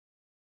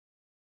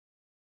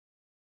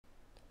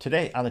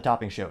Today on the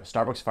Topping Show,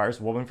 Starbucks fires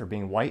woman for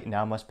being white and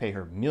now must pay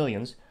her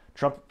millions.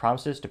 Trump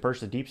promises to purge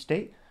the deep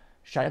state.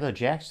 Shiloh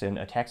Jackson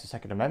attacks the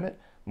Second Amendment.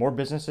 More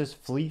businesses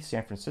flee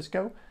San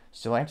Francisco.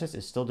 Stellantis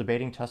is still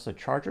debating Tesla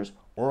Chargers.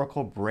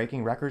 Oracle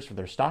breaking records for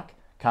their stock.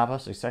 Kava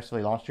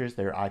successfully launches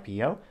their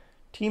IPO.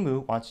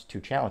 Temu wants to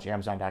challenge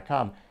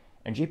Amazon.com.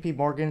 And JP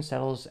Morgan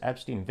settles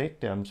Epstein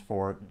victims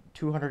for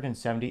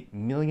 $270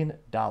 million.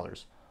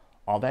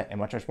 All that and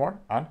much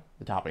more on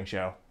the Topping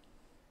Show.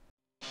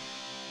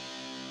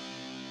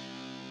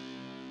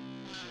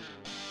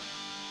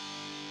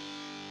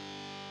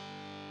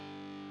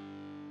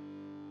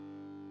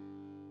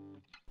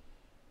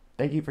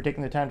 Thank you for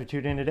taking the time to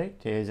tune in today.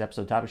 Today's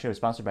episode of Topping Show is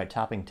sponsored by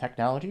Topping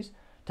Technologies.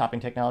 Topping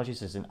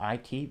Technologies is an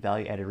IT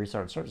value-added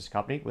reseller and services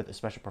company with a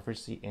special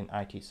proficiency in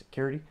IT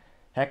security.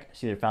 Heck,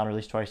 see their founder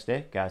released twice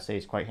today. Gotta say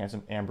he's quite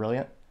handsome and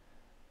brilliant.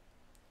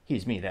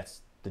 He's me,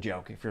 that's the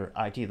joke. If you're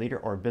an IT leader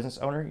or a business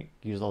owner, you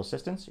use a little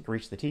assistance, you can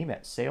reach the team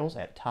at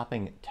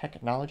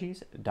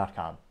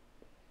sales@toppingtechnologies.com.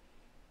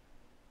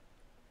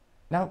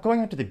 Now, going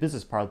on to the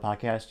business part of the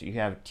podcast, you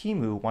have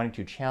Temu wanting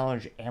to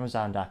challenge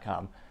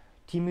Amazon.com.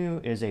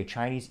 Temu is a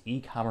Chinese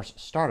e-commerce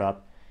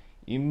startup.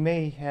 You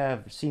may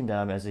have seen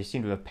them as they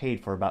seem to have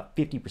paid for about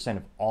 50%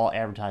 of all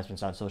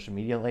advertisements on social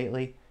media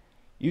lately.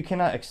 You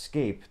cannot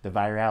escape the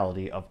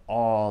virality of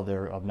all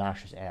their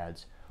obnoxious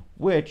ads,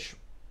 which,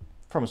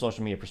 from a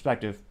social media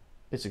perspective,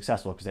 is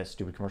successful because that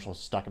stupid commercial is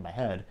stuck in my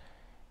head,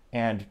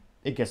 and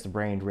it gets the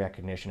brand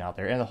recognition out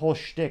there. And the whole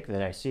shtick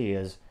that I see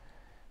is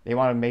they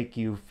want to make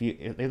you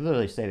feel, they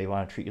literally say they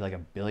want to treat you like a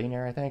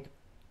billionaire, I think,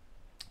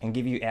 and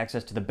give you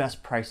access to the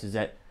best prices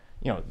at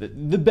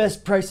the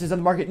best prices on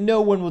the market.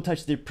 No one will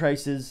touch their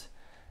prices,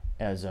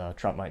 as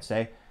Trump might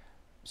say.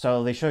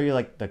 So they show you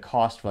like the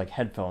cost for like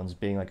headphones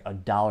being like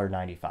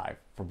 $1.95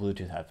 for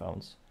Bluetooth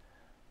headphones.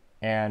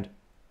 And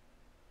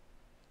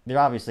they're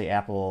obviously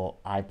Apple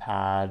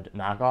iPad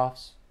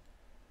knockoffs,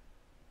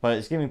 but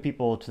it's giving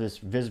people to this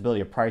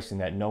visibility of pricing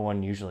that no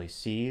one usually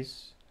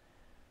sees.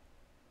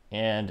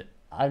 And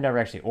I've never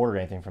actually ordered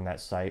anything from that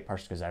site,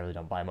 partially because I really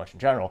don't buy much in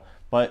general,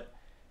 but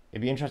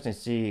it'd be interesting to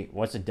see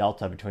what's the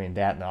delta between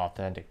that and the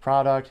authentic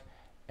product,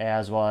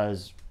 as well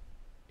as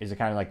is it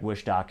kind of like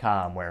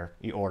wish.com where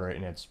you order it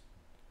and it's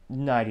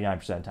 99%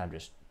 of the time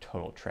just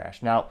total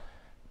trash. Now,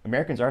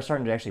 Americans are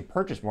starting to actually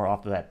purchase more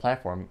off of that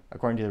platform.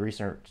 According to the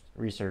recent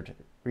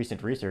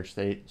research,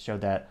 they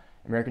showed that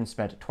Americans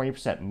spent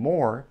 20%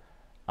 more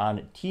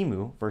on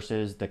Temu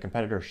versus the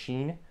competitor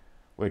Shein,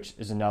 which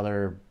is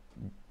another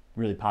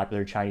really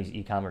popular Chinese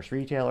e-commerce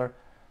retailer.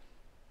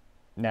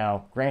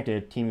 Now,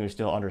 granted, Temu is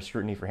still under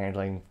scrutiny for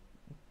handling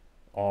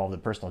all the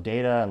personal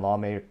data, and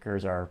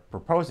lawmakers are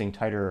proposing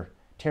tighter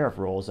tariff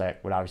rules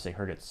that would obviously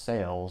hurt its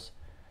sales.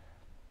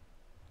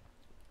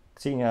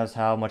 Seeing as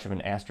how much of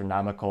an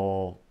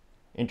astronomical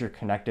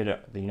interconnected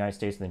the United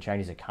States and the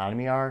Chinese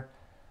economy are,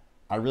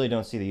 I really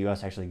don't see the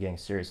U.S. actually getting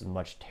serious with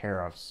much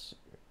tariffs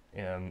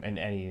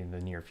in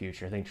the near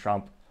future. I think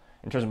Trump,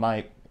 in terms of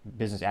my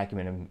business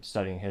acumen and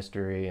studying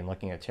history and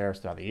looking at tariffs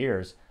throughout the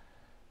years,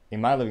 in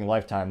my living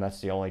lifetime,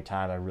 that's the only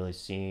time I've really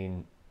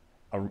seen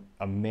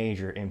a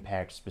major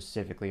impact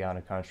specifically on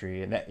a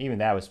country, and even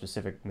that was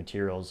specific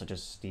materials such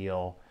as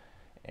steel.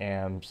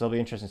 And so it'll be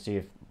interesting to see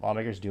if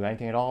lawmakers do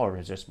anything at all, or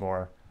is it just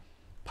more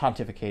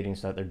pontificating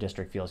so that their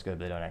district feels good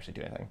but they don't actually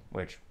do anything,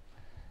 which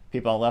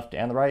people on the left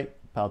and the right,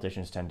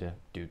 politicians tend to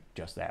do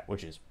just that,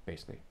 which is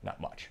basically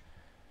not much.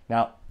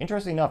 Now,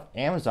 interestingly enough,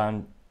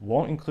 Amazon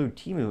won't include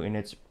Temu in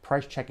its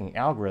price checking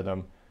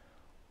algorithm,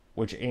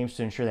 which aims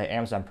to ensure that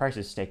Amazon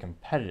prices stay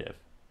competitive,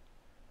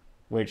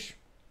 which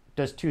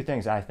does two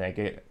things, I think.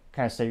 It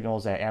kind of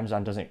signals that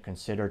Amazon doesn't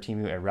consider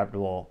Temu a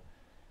reputable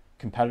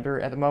competitor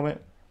at the moment,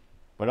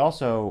 but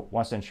also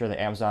wants to ensure that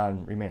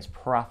Amazon remains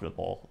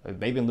profitable.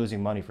 They've been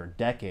losing money for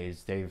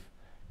decades. They've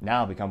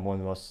now become one of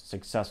the most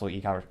successful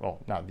e-commerce,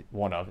 well, not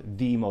one of,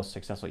 the most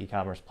successful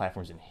e-commerce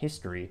platforms in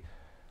history.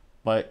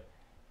 But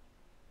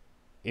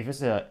if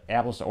it's an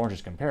apples to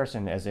oranges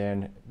comparison, as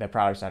in that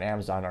products on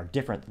Amazon are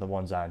different than the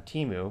ones on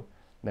Temu,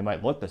 they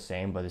might look the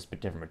same, but it's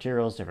different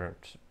materials,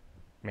 different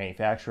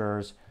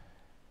manufacturers.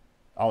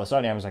 All of a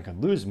sudden, Amazon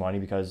could lose money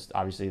because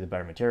obviously the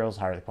better materials,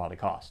 higher the quality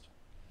cost.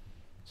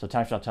 So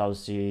time shall tell to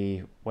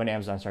see when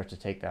Amazon starts to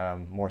take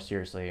them more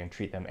seriously and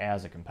treat them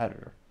as a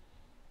competitor.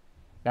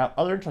 Now,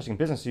 other interesting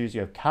business news,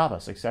 you have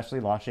Kava successfully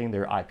launching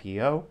their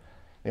IPO.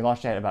 They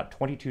launched at about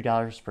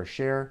 $22 per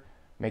share,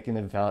 making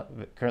the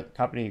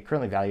company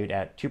currently valued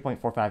at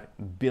 $2.45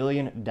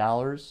 billion.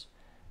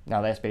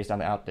 Now, that's based on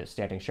the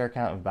outstanding share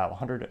count of about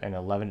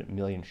 111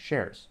 million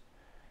shares.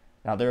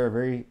 Now, they're a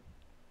very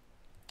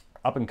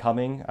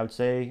up-and-coming, I would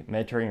say,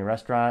 Mediterranean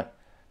restaurant,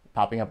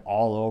 popping up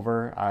all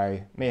over.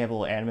 I may have a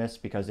little animus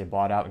because they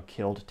bought out and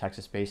killed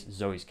Texas-based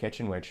Zoe's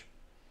Kitchen, which,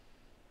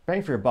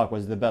 bang for your buck,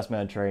 was the best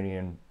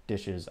Mediterranean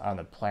dishes on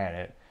the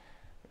planet.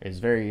 It's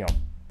very,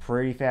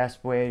 pretty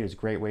fast way. It was a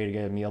great way to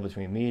get a meal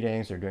between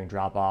meetings. They're doing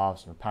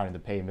drop-offs or pounding the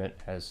pavement,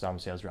 as some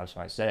sales reps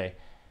might say.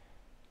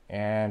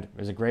 And it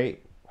was a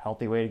great,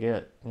 healthy way to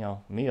get, a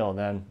meal. And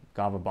then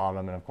Gava bought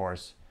them, and of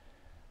course,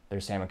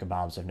 their salmon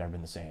kebabs have never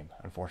been the same,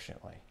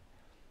 unfortunately.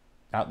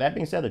 Now, that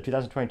being said, the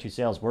 2022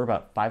 sales were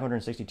about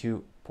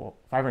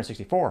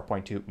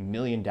 $564.2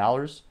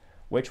 million,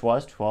 which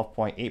was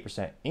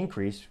 12.8%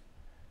 increase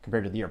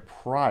compared to the year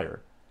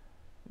prior.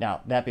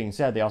 Now, that being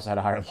said, they also had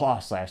a higher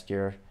loss last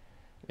year.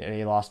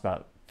 They lost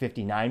about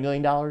 $59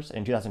 million.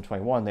 In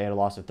 2021, they had a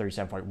loss of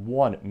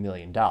 $37.1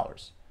 million.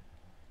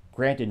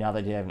 Granted, now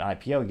that they have an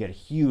IPO, you get a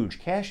huge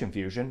cash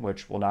infusion,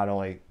 which will not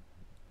only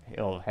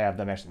it'll have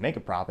them actually make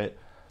a profit,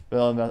 but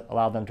it'll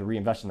allow them to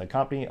reinvest in the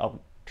company.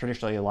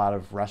 Traditionally, a lot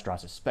of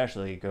restaurants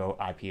especially go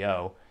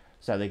IPO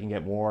so that they can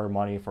get more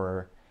money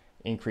for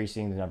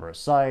increasing the number of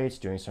sites,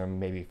 doing some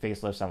maybe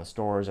facelifts on the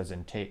stores, as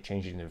in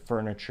changing the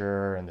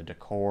furniture and the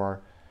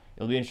decor.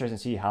 It'll be interesting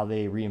to see how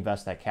they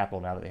reinvest that capital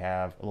now that they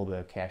have a little bit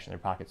of cash in their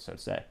pockets, so to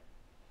say.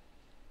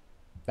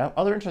 Now,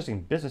 other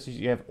interesting businesses,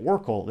 you have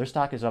Oracle. Their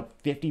stock is up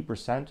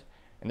 50%,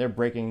 and they're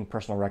breaking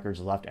personal records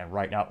left and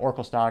right. Now,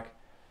 Oracle is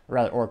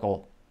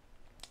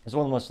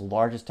one of the most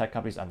largest tech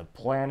companies on the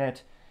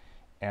planet,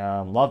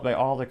 loved by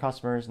all their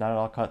customers, not at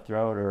all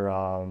cutthroat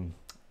or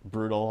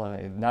brutal,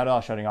 not at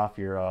all shutting off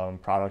your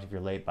product if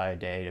you're late by a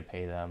day to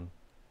pay them.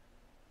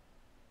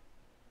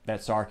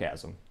 That's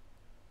sarcasm.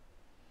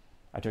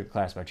 I took a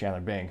class by Chandler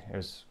Bing. It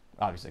was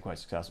obviously quite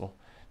successful.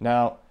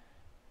 Now,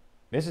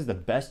 this is the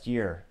best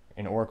year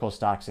in Oracle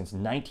stock since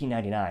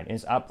 1999.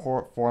 It's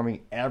outperforming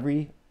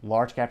every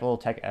large capital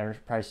tech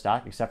enterprise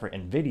stock except for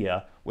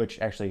Nvidia, which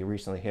actually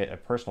recently hit a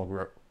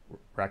personal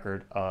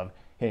record of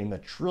hitting the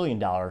 $1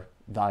 trillion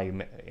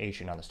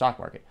valuation on the stock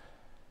market.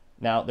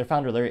 Now, their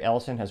founder, Larry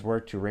Ellison, has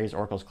worked to raise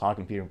Oracle's cloud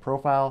computing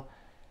profile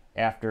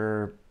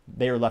after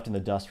they were left in the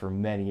dust for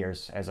many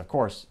years, as of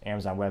course,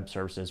 Amazon Web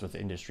Services was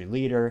the industry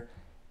leader,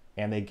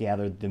 and they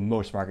gathered the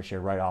most market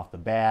share right off the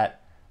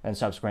bat. And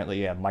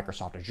subsequently, you have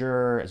Microsoft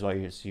Azure, as well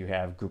as you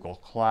have Google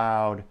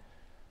Cloud.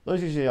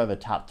 Those usually are the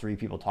top three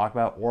people talk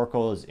about.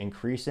 Oracle is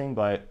increasing,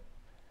 but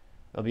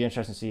it'll be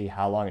interesting to see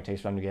how long it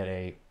takes for them to get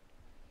a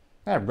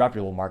not a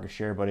reputable market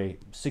share, but a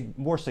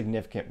more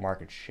significant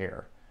market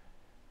share.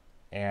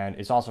 And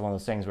it's also one of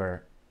those things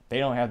where they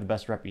don't have the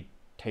best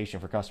reputation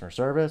for customer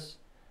service.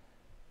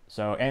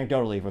 So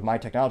anecdotally, with my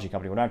technology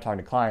company, when I'm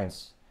talking to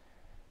clients,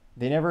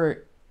 they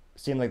never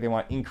seem like they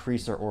want to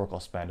increase their Oracle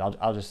spend.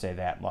 I'll just say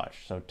that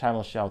much. So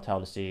time shall tell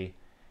to see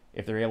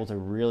if they're able to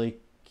really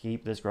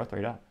keep this growth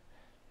rate up.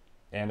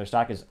 And their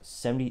stock is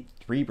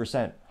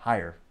 73%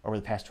 higher over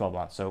the past 12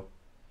 months. So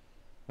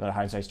another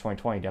hindsight's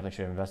 2020, definitely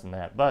should have invested in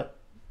that. But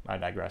I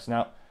digress.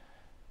 Now,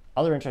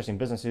 other interesting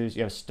business news,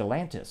 you have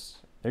Stellantis.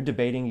 They're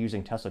debating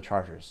using Tesla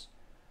chargers.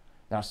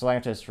 Now,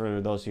 Stellantis,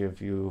 for those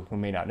of you who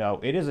may not know,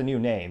 it is a new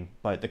name,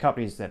 but the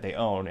companies that they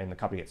own and the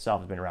company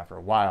itself has been around for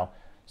a while.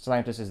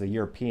 Stellantis is the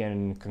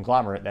European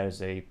conglomerate that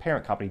is a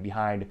parent company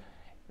behind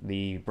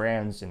the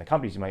brands and the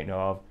companies you might know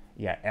of.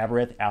 You got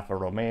Everett, Alfa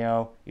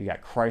Romeo, you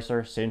got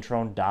Chrysler,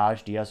 Citroen,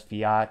 Dodge, DS,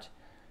 Fiat,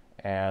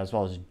 as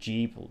well as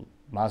Jeep,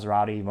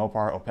 Maserati,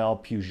 Mopar,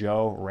 Opel,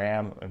 Peugeot,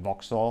 Ram, and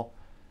Vauxhall,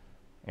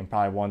 and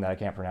probably one that I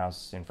can't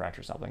pronounce in French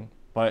or something.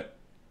 But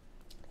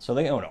so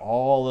they own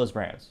all those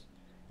brands,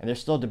 and they're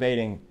still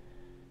debating,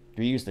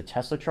 do we use the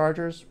Tesla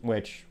chargers,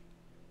 which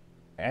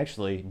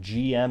actually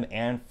GM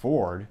and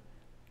Ford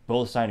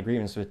both signed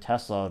agreements with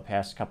Tesla the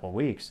past couple of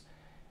weeks,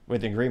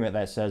 with an agreement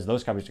that says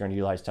those companies are going to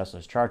utilize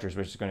Tesla's chargers,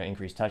 which is going to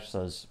increase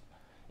Tesla's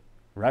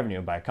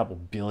revenue by a couple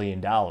 $1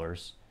 billion.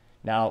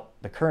 Now,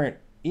 the current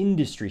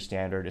industry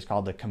standard is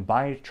called the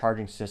Combined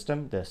Charging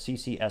System, the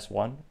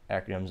CCS1.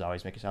 Acronyms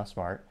always make it sound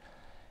smart.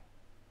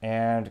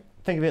 And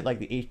think of it like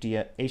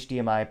the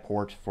HDMI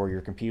port for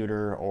your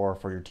computer or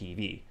for your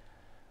TV.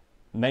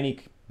 Many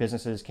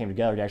businesses came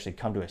together to actually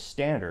come to a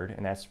standard,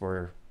 and that's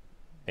where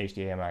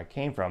HDMI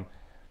came from.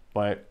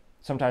 But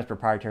sometimes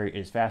proprietary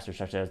is faster,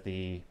 such as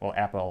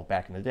Apple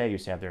back in the day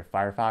used to have their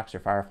Firefox or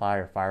Firefly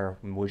or Fire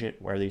Widget,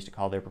 where they used to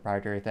call their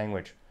proprietary thing,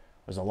 which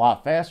was a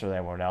lot faster than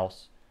everyone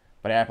else.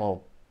 But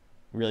Apple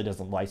really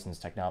doesn't license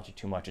technology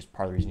too much. It's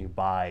part of the reason you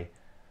buy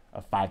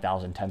a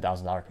 $5,000,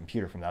 $10,000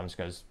 computer from them, is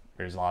because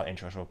there's a lot of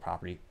intellectual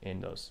property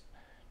in those.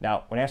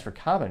 Now, when asked for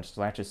comments,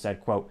 Stellantis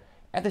said, quote,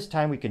 "At this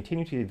time, we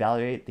continue to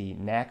evaluate the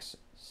NACS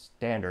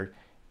standard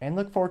and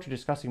look forward to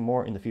discussing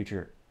more in the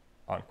future,"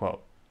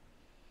 unquote.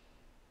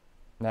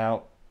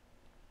 Now,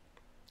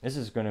 this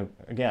is going to,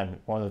 again,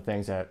 one of the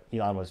things that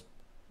Elon was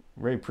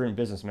a very prudent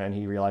businessman.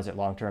 He realized that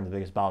long-term, the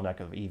biggest bottleneck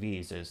of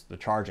EVs is the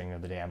charging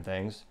of the damn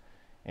things.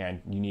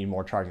 And you need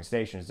more charging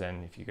stations.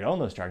 And if you could own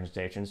those charging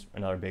stations,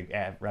 another big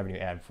revenue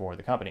add for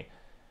the company.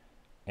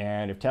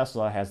 And if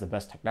Tesla has the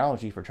best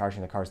technology for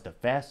charging the cars the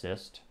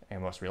fastest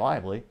and most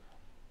reliably,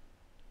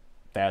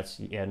 that's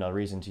yet another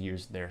reason to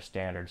use their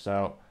standard.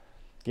 So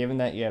given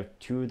that you have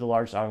two of the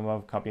largest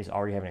automotive companies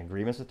already having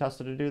agreements with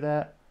Tesla to do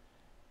that,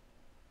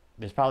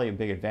 there's probably a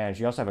big advantage.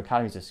 You also have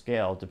economies of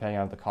scale, depending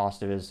on what the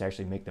cost of it is to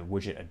actually make the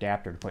widget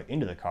adapter to put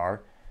into the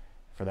car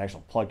for the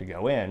actual plug to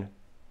go in.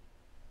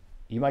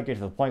 You might get to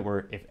the point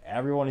where if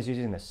everyone is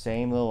using the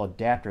same little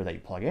adapter that you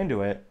plug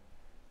into it,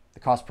 the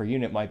cost per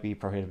unit might be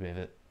prohibitive.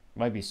 It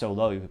might be so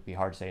low it would be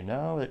hard to say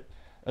no.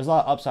 There's a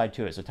lot of upside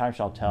to it, so time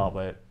shall tell.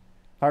 But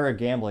If I were a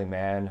gambling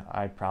man,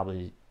 I'd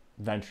probably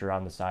venture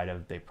on the side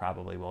of they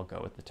probably will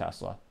go with the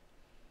Tesla.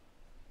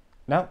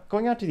 Now,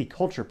 going on to the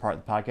culture part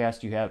of the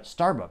podcast, you have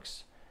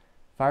Starbucks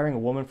firing a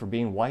woman for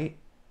being white,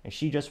 and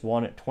she just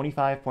won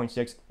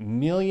 $25.6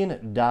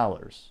 million,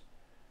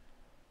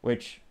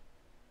 which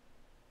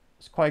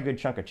is quite a good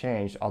chunk of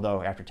change,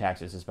 although after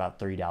taxes it's about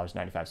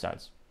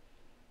 $3.95.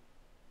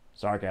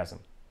 Sarcasm.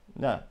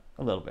 No,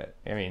 a little bit.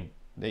 I mean,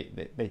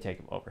 they take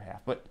over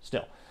half, but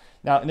still.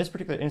 Now, in this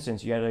particular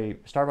instance, you had a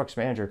Starbucks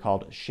manager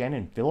called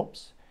Shannon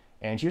Phillips,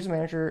 and she was a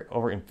manager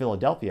over in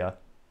Philadelphia,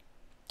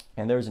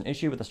 and there was an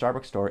issue with the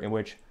Starbucks store in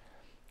which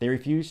they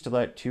refused to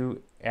let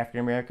two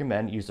African-American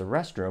men use the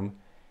restroom,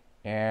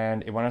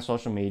 and it went on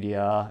social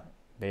media.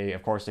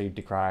 Of course, they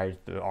decried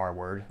the R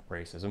word,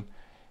 racism,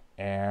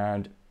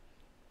 and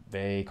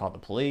they called the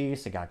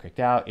police. They got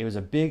kicked out. It was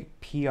a big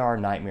PR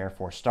nightmare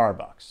for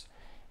Starbucks.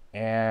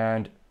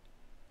 And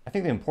I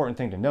think the important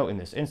thing to note in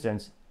this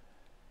instance,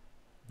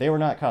 they were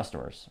not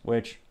customers,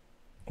 which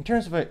in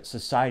terms of a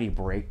society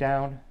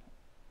breakdown,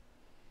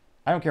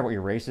 I don't care what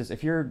your race is.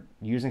 If you're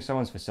using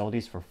someone's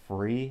facilities for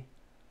free,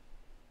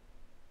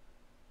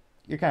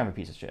 you're kind of a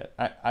piece of shit.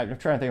 I'm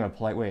trying to think of a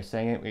polite way of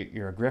saying it.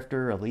 You're a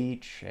grifter, a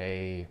leech,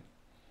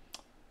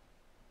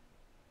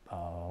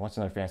 what's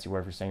another fancy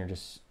word for saying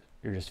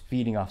you're just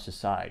feeding off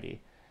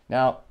society.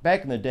 Now,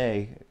 back in the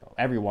day,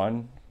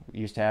 everyone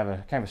used to have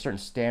a kind of a certain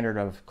standard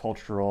of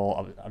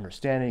cultural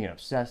understanding and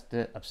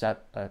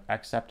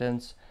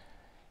acceptance.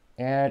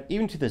 And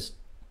even to this,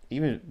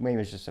 even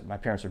maybe it's just that my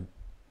parents are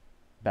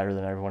better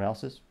than everyone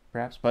else's,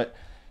 perhaps, but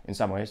in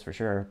some ways, for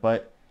sure.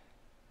 But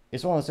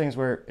it's one of those things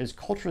where it's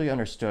culturally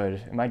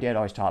understood, and my dad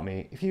always taught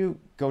me, if you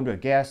go into a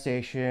gas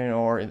station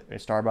or a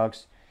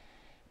Starbucks,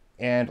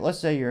 and let's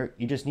say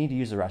you just need to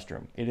use the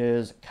restroom, it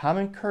is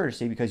common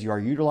courtesy because you are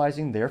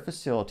utilizing their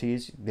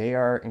facilities, they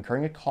are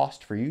incurring a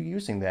cost for you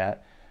using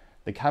that.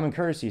 The common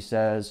courtesy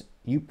says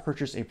you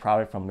purchase a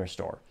product from their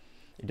store.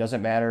 It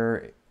doesn't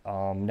matter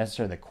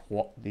necessarily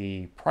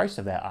the price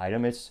of that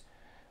item. It's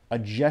a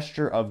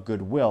gesture of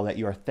goodwill that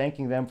you are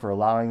thanking them for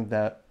allowing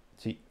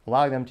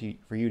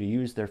for you to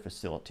use their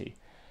facility.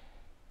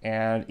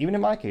 And even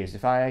in my case,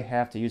 if I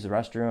have to use the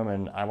restroom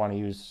and I want to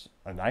use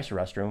a nicer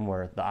restroom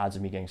where the odds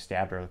of me getting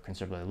stabbed are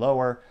considerably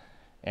lower,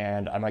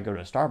 and I might go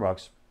to a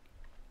Starbucks,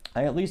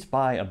 I at least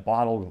buy a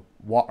bottled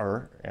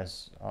water,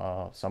 as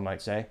some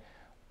might say,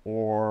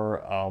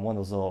 or one of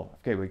those little, I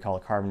forget what we call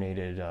it,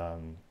 carbonated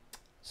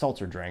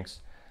seltzer drinks.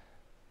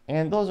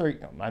 And those are,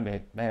 it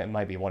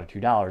might be $1 or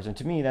 $2. And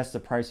to me, that's the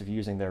price of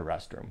using their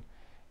restroom.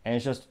 And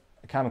it's just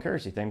a common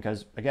courtesy thing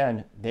because,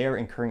 again, they're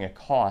incurring a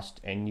cost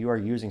and you are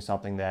using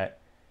something that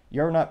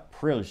you're not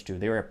privileged to.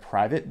 They're a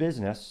private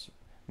business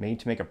made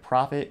to make a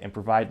profit and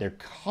provide their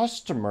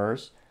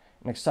customers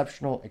an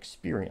exceptional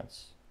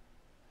experience.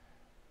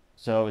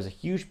 So it was a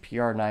huge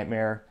PR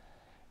nightmare.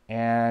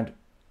 And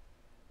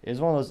it's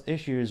one of those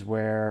issues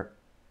where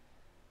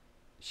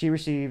she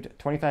received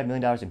 $25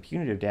 million in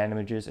punitive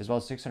damages as well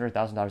as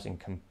 $600,000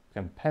 in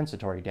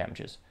compensatory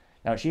damages.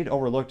 Now, she had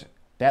overlooked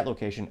that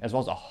location as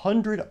well as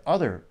 100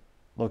 other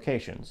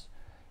locations,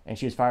 and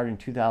she was fired in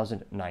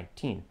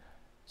 2019.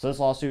 So this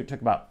lawsuit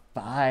took about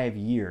 5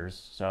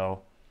 years.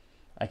 So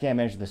I can't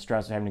imagine the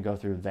stress of having to go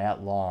through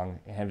that long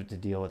and having to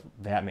deal with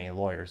that many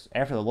lawyers.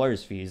 After the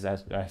lawyers' fees,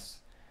 that's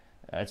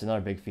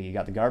another big fee. You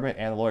got the government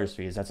and the lawyers'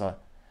 fees. That's how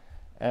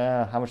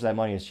much of that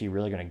money is she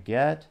really going to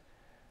get?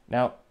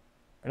 Now,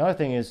 another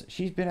thing is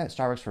she's been at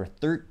Starbucks for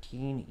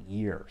 13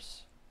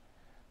 years.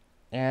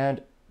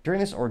 And during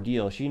this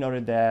ordeal, she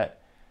noted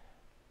that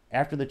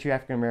after the two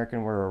African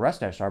Americans were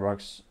arrested at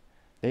Starbucks,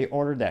 they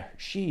ordered that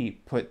she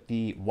put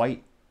the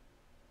white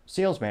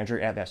sales manager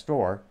at that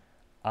store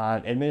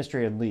on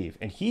administrative leave.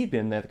 And he'd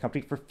been at the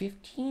company for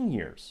 15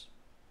 years.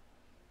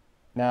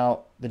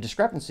 Now, the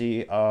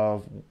discrepancy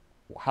of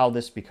how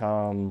this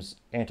becomes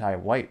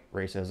anti-white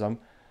racism,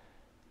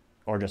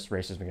 or just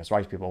racism against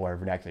white people,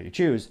 whatever vernacular you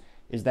choose,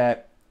 is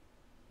that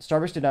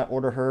Starbucks did not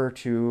order her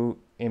to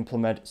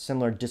implement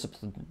similar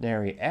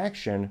disciplinary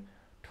action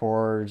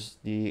towards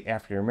the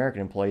African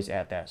American employees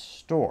at that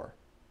store.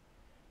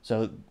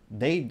 So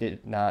they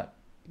did not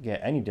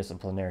get any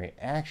disciplinary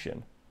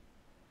action.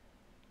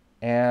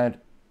 And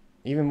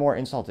even more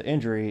insult to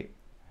injury,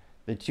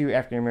 the two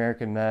African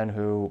American men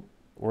who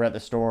were at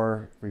the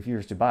store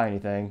refused to buy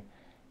anything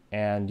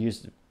and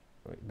used the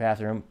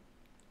bathroom.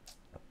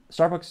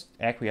 Starbucks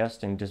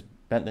acquiesced and just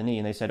bent the knee,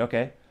 and they said,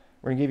 okay,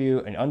 we're going to give you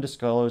an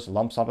undisclosed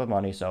lump sum of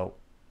money, so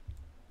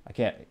I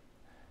can't,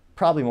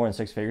 probably more than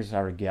 6 figures if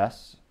I were to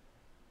guess,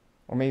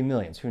 or maybe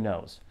millions, who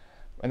knows.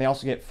 And they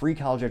also get free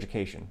college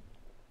education,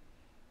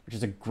 which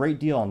is a great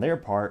deal on their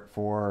part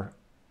for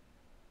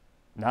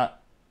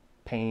not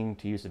paying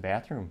to use the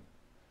bathroom.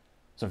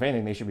 So if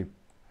anything, they should be,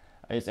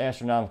 it's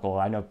astronomical.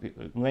 I know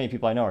many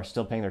people I know are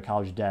still paying their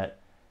college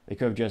debt. They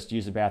could have just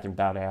used the bathroom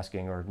without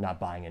asking or not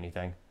buying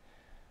anything.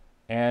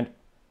 And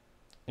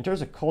in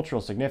terms of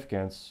cultural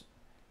significance,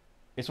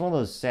 it's one of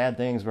those sad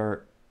things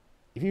where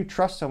if you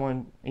trust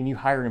someone and you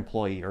hire an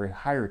employee or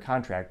hire a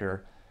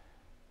contractor,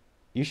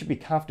 you should be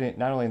confident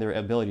not only in their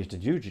ability to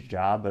do your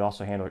job, but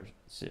also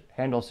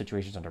handle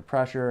situations under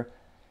pressure.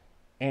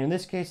 And in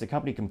this case, the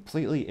company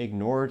completely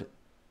ignored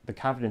the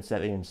confidence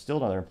that they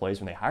instilled on their employees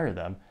when they hired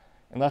them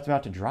and left them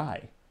out to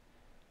dry.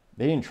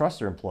 They didn't trust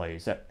their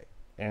employees.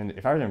 And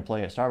if I were an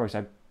employee at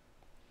Starbucks,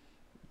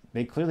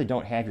 they clearly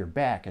don't have your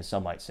back, as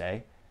some might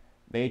say.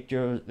 They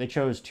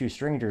chose two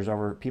strangers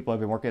over people who have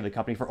been working at the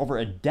company for over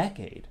a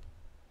decade.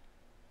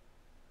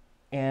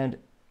 And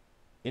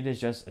it is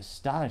just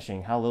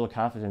astonishing how little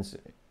confidence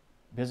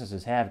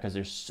businesses have because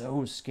they're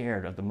so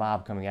scared of the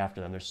mob coming after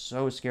them. They're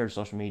so scared of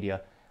social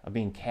media, of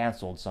being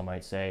canceled, some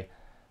might say,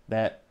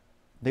 that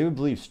they would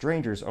believe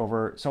strangers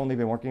over someone they've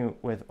been working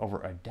with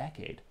over a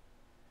decade,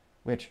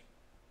 which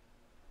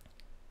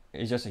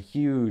is just a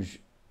huge,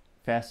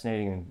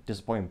 fascinating, and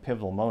disappointing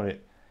pivotal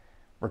moment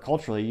where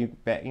culturally,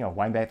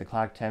 wind back the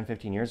clock 10,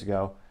 15 years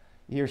ago,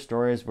 you hear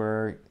stories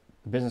where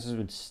businesses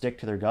would stick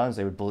to their guns.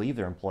 They would believe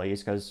their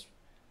employees because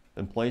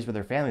the employees were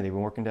their family. They've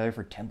been working together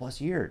for 10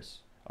 plus years.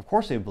 Of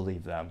course they would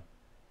believe them,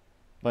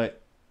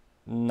 but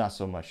not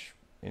so much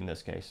in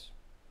this case.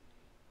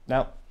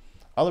 Now,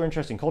 other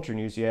interesting culture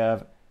news, you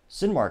have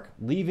Cinemark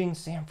leaving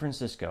San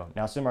Francisco.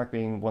 Now, Cinemark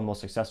being one of the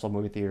most successful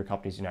movie theater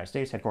companies in the United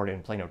States, headquartered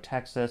in Plano,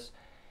 Texas,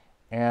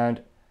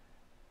 and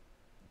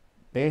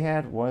they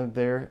had one of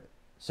their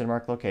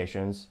Cinemark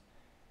locations,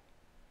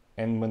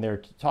 and when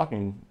they're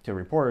talking to a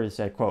reporter, they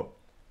said, quote,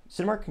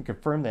 Cinemark can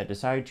confirm that it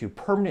decided to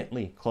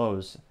permanently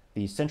close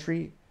the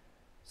Century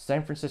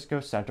San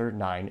Francisco Center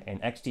 9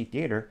 and XT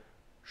Theater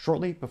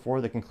shortly before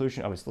the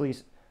conclusion of its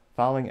lease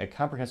following a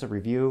comprehensive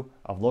review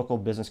of local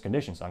business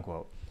conditions,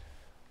 unquote.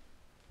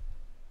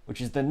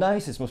 Which is the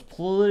nicest, most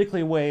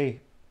politically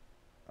way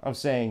of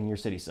saying your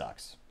city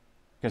sucks.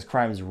 Because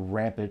crime is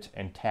rampant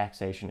and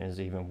taxation is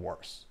even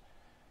worse.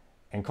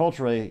 And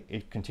culturally,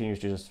 it continues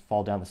to just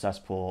fall down the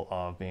cesspool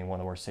of being one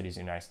of the worst cities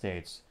in the United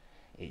States.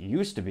 It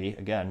used to be,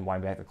 again,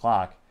 wind back the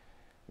clock,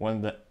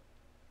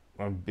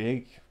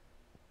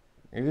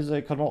 it was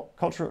a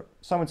cultural,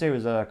 some would say it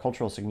was a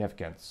cultural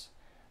significance.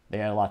 They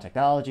had a lot of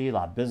technology, a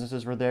lot of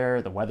businesses were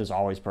there, the weather's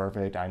always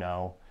perfect, I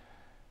know.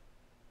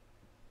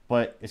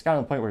 But it's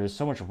gotten to the point where there's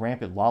so much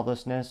rampant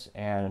lawlessness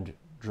and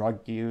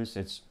drug use,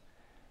 it's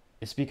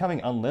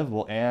becoming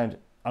unlivable and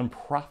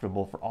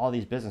unprofitable for all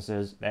these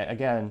businesses that,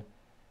 again,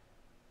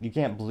 you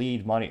can't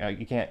bleed money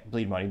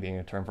being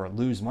a term for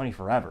lose money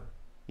forever.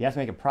 You have to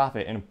make a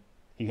profit, and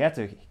you have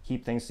to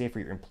keep things safe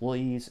for your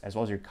employees as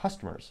well as your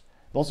customers.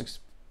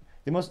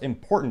 The most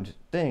important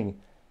thing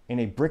in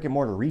a brick and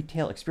mortar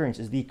retail experience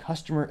is the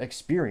customer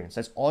experience.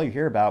 That's all you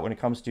hear about when it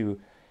comes to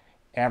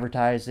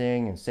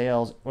advertising and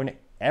sales. When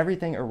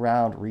everything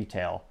around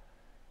retail,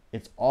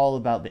 it's all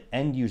about the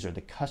end user,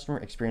 the customer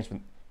experience,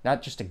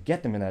 not just to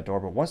get them in that door,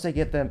 but once they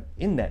get them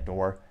in that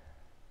door,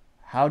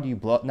 how do you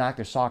knock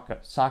their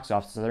socks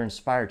off so they're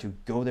inspired to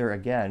go there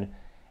again,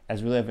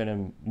 as we live in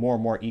a more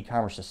and more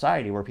e-commerce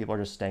society where people are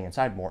just staying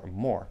inside more and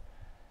more.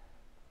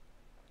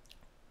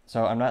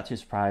 So I'm not too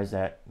surprised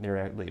that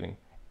they're leaving.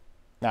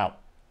 Now,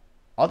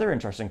 other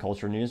interesting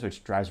culture news,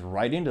 which drives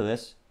right into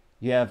this,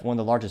 you have one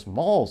of the largest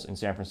malls in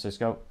San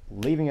Francisco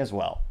leaving as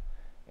well.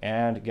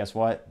 And guess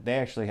what? They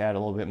actually had a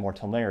little bit more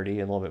temerity,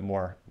 a little bit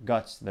more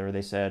guts there.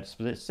 They said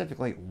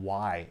specifically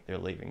why they're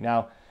leaving.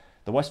 Now,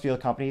 the Westfield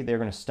company, they're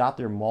going to stop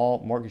their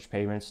mall mortgage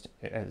payments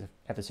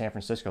at the San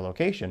Francisco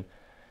location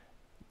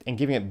and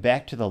giving it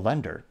back to the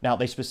lender. Now,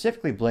 they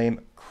specifically blame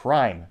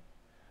crime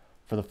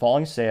for the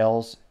falling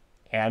sales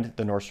and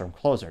the Nordstrom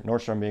closure.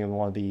 Nordstrom being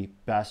one of the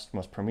best,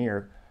 most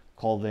premier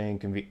clothing,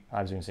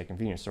 I was going to say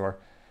convenience store.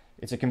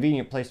 It's a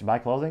convenient place to buy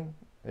clothing.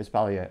 It's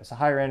a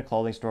higher end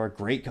clothing store,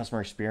 great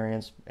customer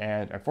experience.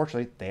 And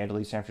unfortunately, they had to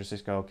leave San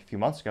Francisco a few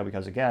months ago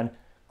because, again,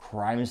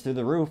 crime is through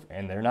the roof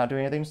and they're not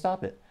doing anything to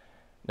stop it.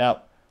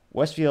 Now,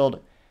 Westfield,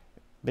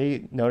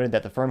 they noted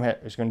that the firm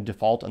is going to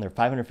default on their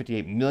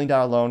 $558 million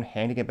loan,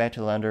 handing it back to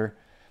the lender,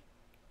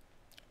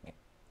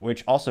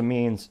 which also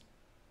means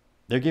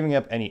they're giving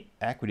up any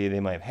equity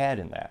they might have had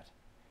in that.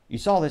 You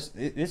saw this.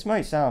 This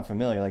might sound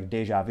familiar, like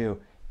deja vu.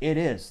 It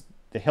is.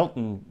 The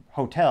Hilton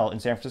Hotel in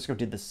San Francisco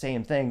did the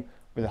same thing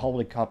with the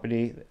holding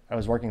company that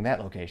was working in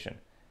that location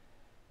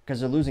because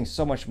they're losing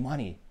so much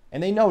money,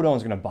 and they know no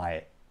one's going to buy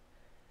it.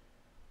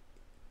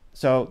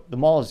 So the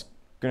mall is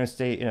going to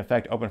stay, in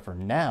effect, open for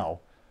now,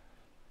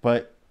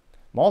 but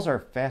malls are a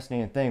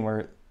fascinating thing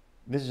where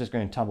this is just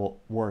going to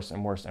tumble worse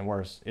and worse and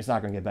worse. It's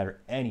not going to get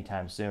better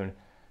anytime soon.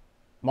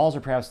 Malls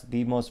are perhaps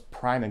the most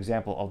prime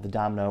example of the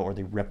domino or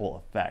the ripple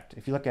effect.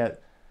 If you look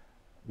at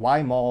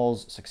why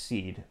malls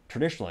succeed,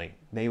 traditionally,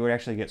 they would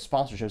actually get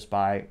sponsorships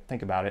by,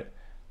 think about it,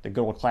 the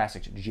good old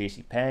classics,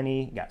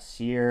 JCPenney, you got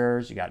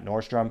Sears, you got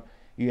Nordstrom,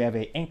 you have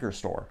an anchor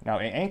store. Now,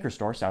 an anchor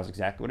store sounds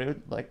exactly what it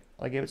would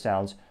like it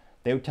sounds.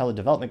 They would tell the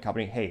development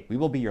company, hey, we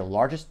will be your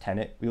largest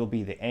tenant, we will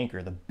be the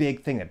anchor, the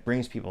big thing that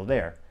brings people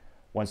there.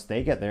 Once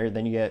they get there,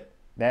 then you get,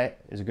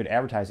 that is a good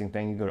advertising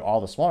thing. You go to all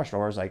the smaller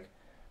stores, like,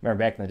 remember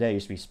back in the day, it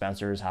used to be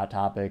Spencer's, Hot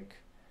Topic,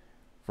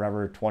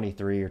 Forever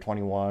 23 or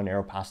 21,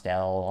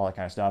 Aeropostale, all that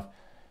kind of stuff.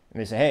 And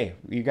they say, hey,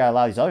 you got a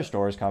lot of these other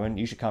stores coming,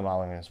 you should come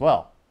on as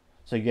well.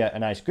 So you get a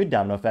nice good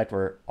domino effect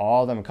where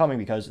all of them are coming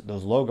because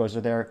those logos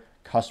are there.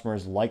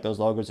 Customers like those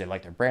logos. They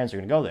like their brands.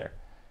 They're going to go there.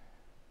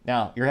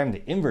 Now, you're having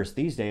the inverse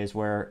these days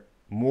where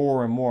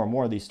more and more and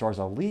more of these stores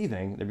are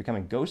leaving. They're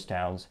becoming ghost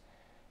towns.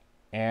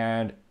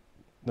 And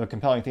the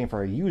compelling thing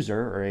for a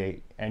user or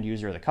a end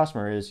user or the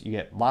customer is you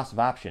get lots of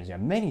options. You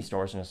have many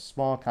stores in a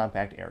small,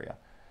 compact area.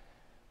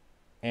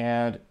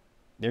 And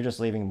they're just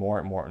leaving more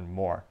and more and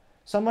more.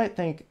 Some might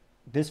think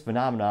this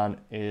phenomenon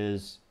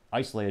is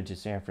isolated to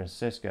San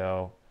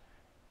Francisco,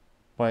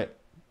 but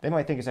they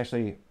might think it's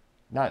actually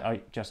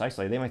not just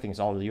isolated. They might think it's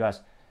all over the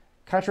U.S.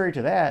 Contrary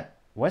to that,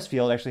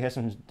 Westfield actually has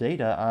some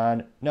data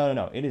on,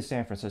 no, it is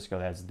San Francisco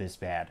that's this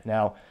bad.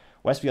 Now,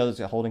 Westfield is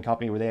a holding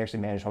company where they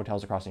actually manage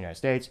hotels across the United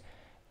States,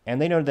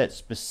 and they noted that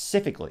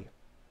specifically,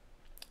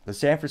 the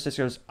San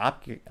Francisco's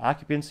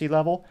occupancy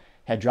level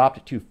had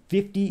dropped to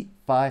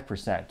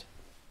 55%.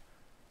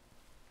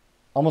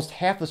 Almost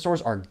half the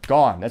stores are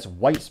gone. That's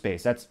white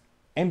space. That's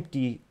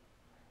empty,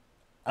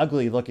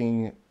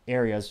 ugly-looking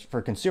areas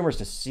for consumers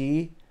to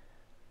see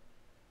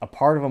a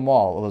part of a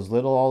mall, all those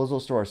little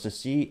stores, to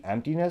see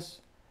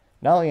emptiness.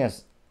 Not only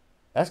has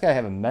that's got to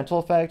have a mental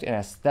effect and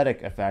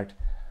aesthetic effect,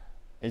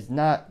 is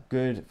not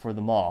good for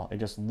the mall. It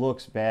just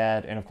looks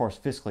bad, and of course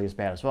fiscally it's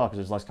bad as well because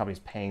there's less companies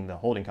paying the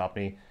holding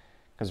company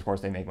because of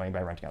course they make money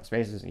by renting out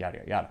spaces, yada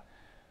yada yada.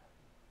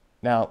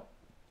 Now,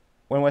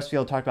 when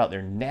Westfield talked about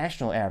their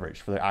national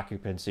average for their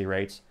occupancy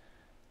rates,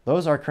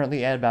 those are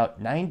currently at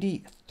about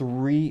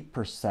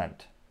 93%.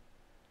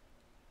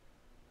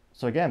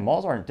 So again,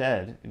 malls aren't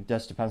dead. It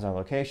just depends on the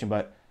location,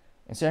 but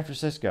in San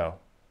Francisco,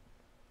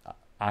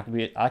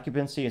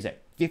 occupancy is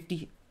at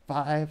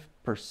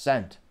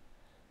 55%.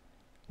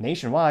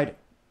 Nationwide,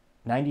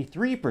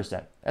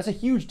 93%. That's a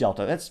huge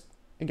delta. That's,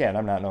 again,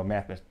 I'm not a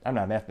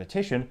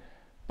mathematician,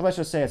 but let's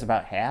just say it's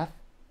about half,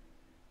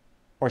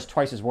 or it's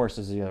twice as worse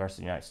as the rest of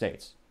the United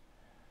States.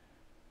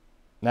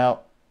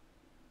 Now,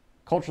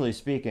 culturally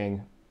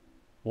speaking,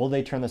 will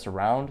they turn this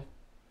around?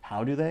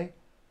 How do they?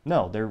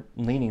 No, they're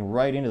leaning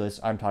right into this.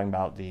 I'm talking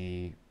about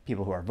the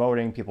people who are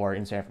voting, people who are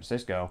in San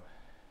Francisco.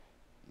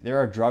 There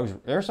are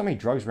so many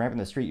drugs rampant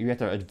in the street, you have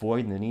to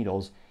avoid the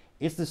needles.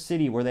 It's the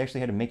city where they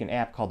actually had to make an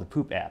app called the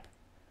Poop app,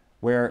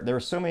 where there were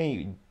so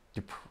many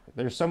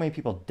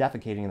people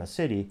defecating in the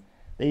city,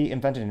 they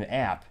invented an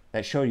app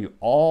that showed you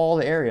all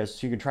the areas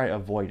so you could try to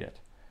avoid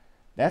it.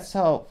 That's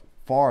how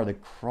far the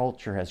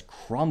culture has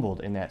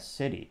crumbled in that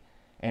city.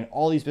 And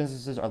all these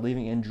businesses are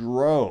leaving in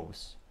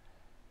droves.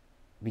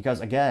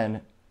 Because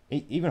again,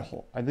 even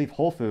I believe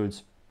Whole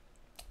Foods,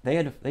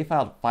 they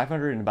filed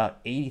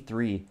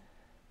 583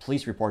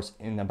 police reports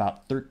in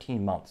about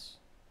 13 months.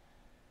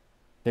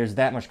 There's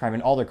that much crime,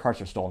 and all their carts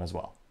are stolen as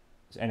well.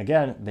 And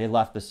again, they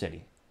left the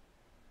city.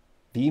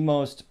 The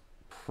most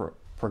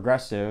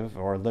progressive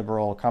or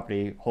liberal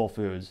company, Whole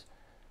Foods,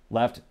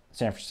 left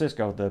San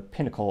Francisco, the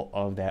pinnacle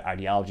of that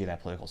ideology,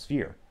 that political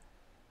sphere.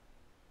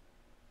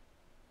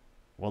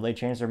 Will they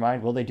change their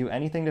mind? Will they do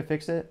anything to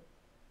fix it?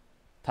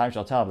 Time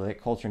shall tell, but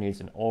that culture needs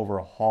an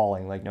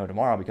overhauling like no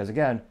tomorrow because,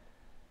 again,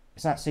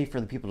 it's not safe for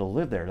the people to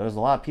live there. There's a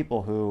lot of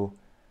people who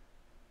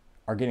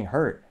are getting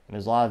hurt, and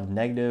there's a lot of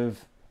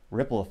negative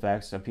ripple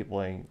effects of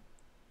people.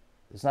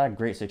 It's not a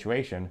great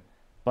situation,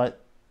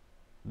 but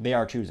they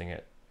are choosing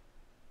it.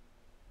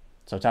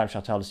 So time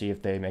shall tell to see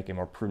if they make a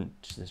more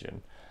prudent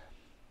decision.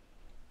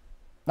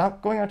 Now,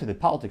 going on to the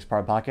politics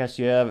part of the podcast,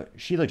 you have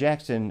Sheila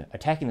Jackson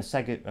attacking the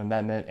Second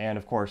Amendment and,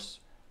 of course,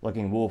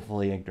 looking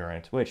woefully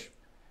ignorant, which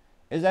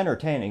is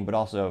entertaining, but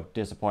also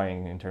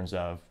disappointing in terms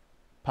of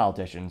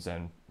politicians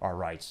and our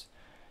rights.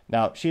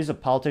 Now, she's a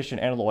politician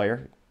and a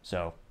lawyer,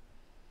 so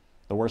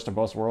the worst of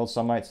both worlds,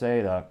 some might say.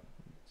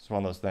 It's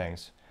one of those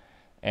things.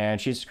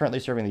 And she's currently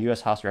serving the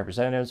U.S. House of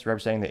Representatives,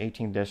 representing the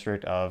 18th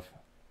District of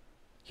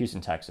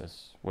Houston,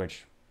 Texas,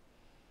 which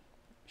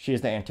she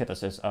is the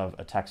antithesis of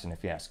a Texan,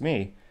 if you ask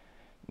me.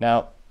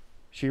 Now,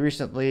 she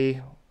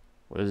recently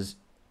was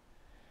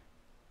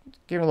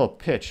giving a little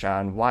pitch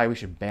on why we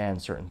should ban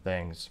certain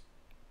things.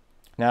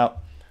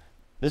 Now,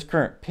 this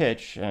current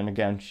pitch, and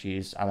again,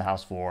 she's on the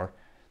House floor,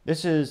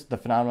 this is the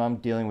phenomenon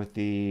dealing with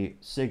the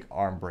SIG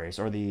arm brace,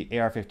 or the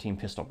AR-15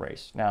 pistol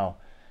brace. Now,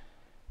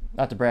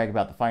 not to brag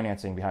about the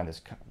financing behind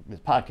this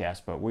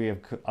podcast, but we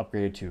have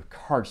upgraded to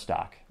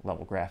cardstock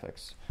level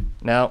graphics.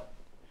 Now,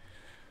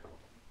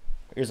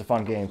 here's a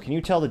fun game. Can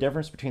you tell the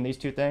difference between these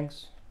two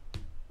things?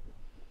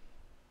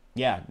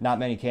 Yeah, not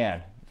many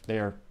can.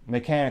 They're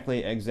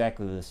mechanically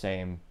exactly the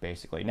same,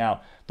 basically.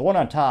 Now, the one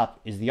on top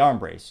is the arm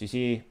brace. You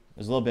see,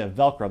 there's a little bit of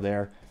Velcro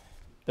there.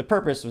 The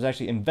purpose was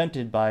actually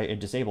invented by a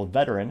disabled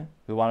veteran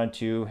who wanted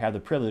to have the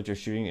privilege of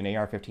shooting an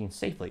AR-15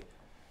 safely.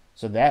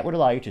 So that would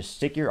allow you to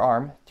stick your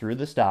arm through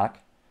the stock,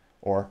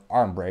 or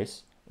arm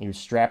brace, and you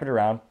strap it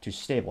around to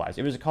stabilize.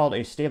 It was called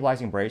a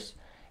stabilizing brace.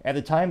 At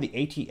the time, the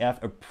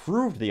ATF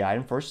approved the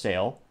item for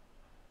sale.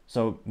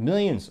 So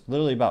millions,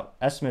 literally about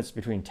estimates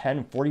between 10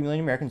 and 40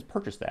 million Americans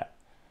purchased that.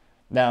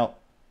 Now,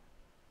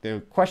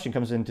 the question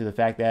comes into the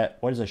fact that,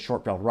 what is a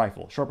short-barreled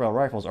rifle? Short-barreled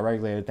rifles are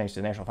regulated thanks to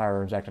the National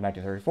Firearms Act of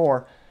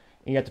 1934,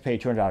 and you have to pay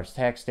 $200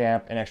 tax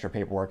stamp and extra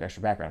paperwork,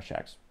 extra background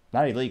checks.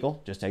 Not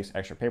illegal, just takes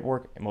extra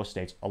paperwork, and most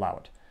states allow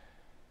it.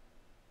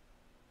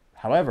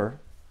 However,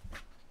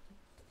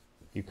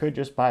 you could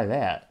just buy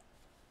that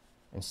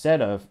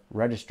instead of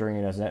registering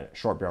it as a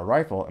short barrel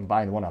rifle and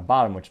buying the one on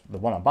bottom, which the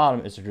one on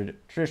bottom is a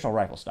traditional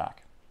rifle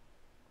stock.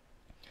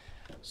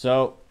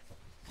 So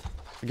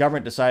the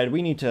government decided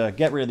we need to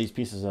get rid of these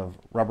pieces of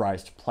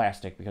rubberized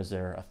plastic because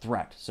they're a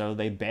threat. So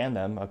they banned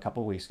them a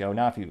couple of weeks ago.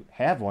 Now, if you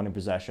have one in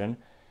possession,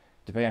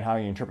 depending on how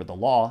you interpret the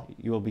law,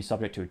 you will be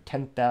subject to a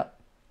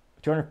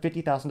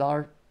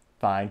 $250,000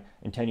 fine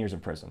and 10 years in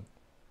prison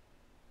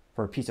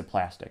for a piece of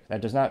plastic.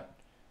 That does not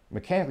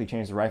mechanically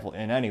change the rifle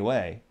in any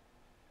way.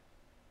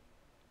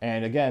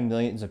 And again,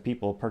 millions of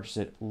people purchase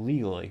it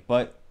legally.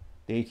 But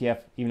the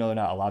ATF, even though they're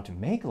not allowed to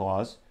make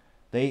laws,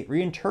 they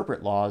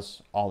reinterpret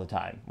laws all the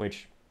time,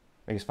 which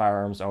makes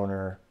firearms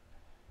owner,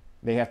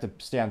 they have to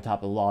stay on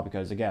top of the law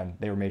because, again,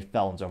 they were made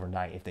felons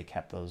overnight if they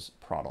kept those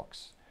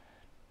products.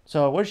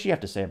 So what does she have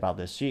to say about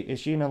this? Is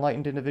she an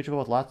enlightened individual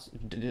with lots?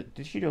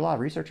 Did she do a lot of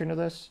research into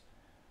this?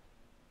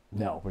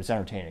 No, but it's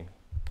entertaining.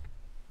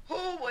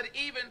 Who would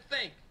even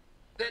think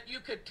that you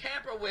could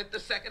tamper with the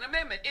Second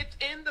Amendment? It's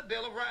in the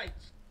Bill of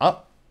Rights.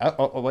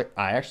 Wait,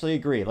 I actually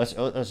agree. Let's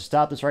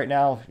stop this right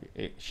now.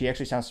 She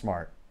actually sounds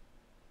smart.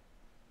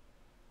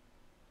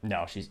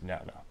 No, no.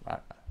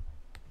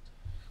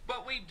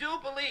 But we do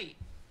believe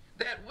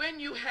that when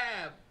you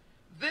have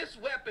this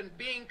weapon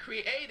being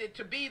created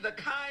to be the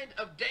kind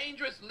of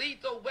dangerous,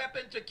 lethal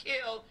weapon to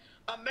kill,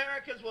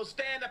 Americans will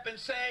stand up and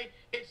say,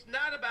 it's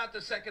not about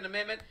the Second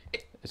Amendment.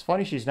 It's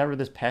funny she's never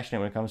this passionate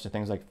when it comes to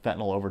things like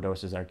fentanyl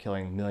overdoses that are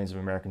killing millions of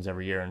Americans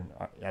every year, and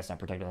that's not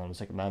protected under the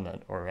Second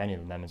Amendment, or any of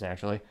the amendments,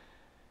 actually.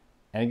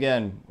 And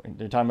again,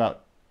 they're talking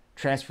about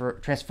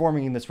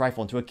transforming this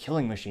rifle into a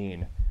killing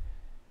machine.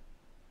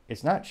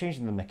 It's not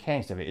changing the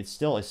mechanics of it. It's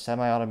still a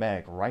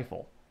semi-automatic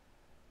rifle.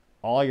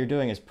 All you're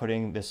doing is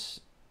putting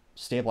this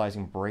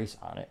stabilizing brace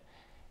on it.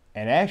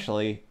 And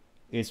actually,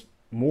 it's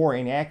more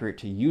inaccurate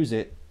to use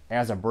it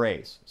as a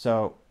brace.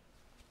 So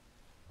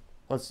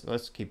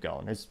let's keep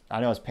going.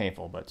 I know it's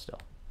painful, but still.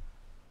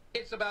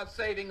 It's about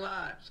saving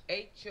lives.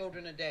 8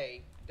 children a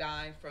day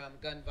die from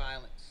gun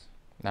violence.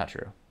 Not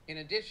true. In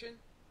addition,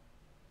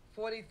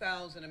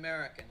 40,000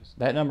 Americans.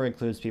 That number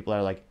includes people that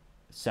are like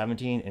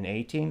 17 and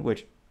 18,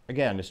 which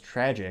again is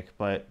tragic,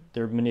 but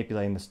they're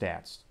manipulating the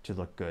stats to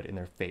look good in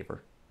their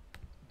favor.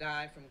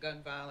 Die from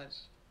gun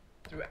violence.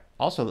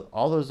 Also,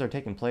 all those are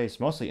taking place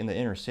mostly in the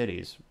inner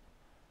cities,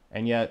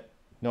 and yet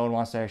no one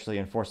wants to actually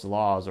enforce the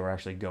laws or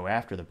actually go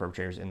after the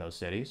perpetrators in those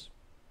cities.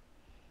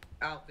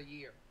 Out the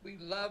year. We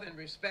love and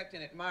respect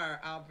and admire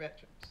our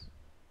veterans.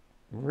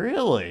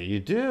 Really? You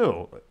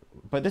do?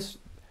 But the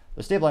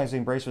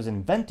stabilizing brace was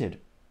invented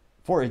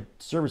for a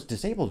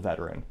service-disabled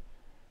veteran.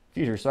 If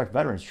you respect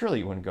veterans, surely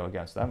you wouldn't go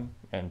against them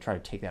and try to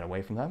take that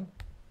away from them.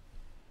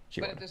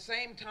 But at the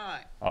same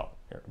time,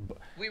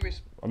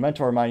 a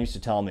mentor of mine used to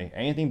tell me,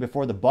 anything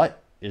before the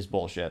but is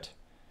bullshit.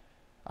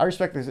 I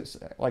respect this,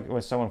 like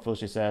when someone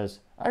foolishly says,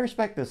 I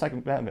respect the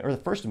Second Amendment or the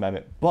First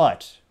Amendment,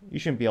 but you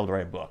shouldn't be able to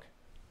write a book.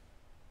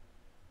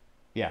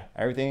 Yeah,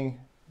 everything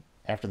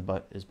after the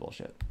but is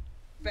bullshit.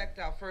 Affect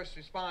our first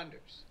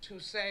responders to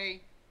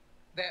say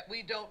that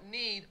we don't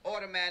need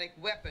automatic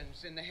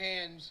weapons in the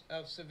hands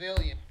of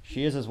civilians.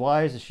 She is as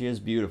wise as she is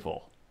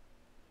beautiful.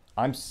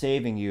 I'm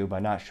saving you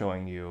by not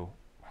showing you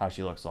how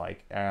she looks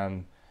like.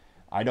 And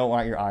I don't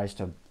want your eyes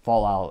to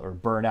fall out or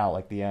burn out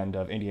like the end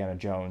of Indiana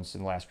Jones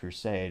in The Last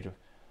Crusade.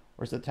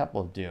 Where's the Temple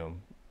of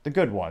Doom? The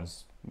good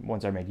ones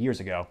I made years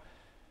ago.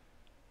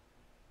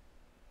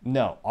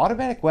 No,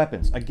 automatic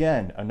weapons,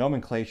 again, a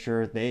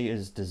nomenclature. They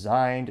is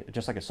designed,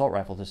 just like assault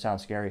rifle, to sound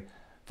scary.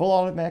 Full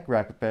automatic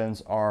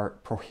weapons are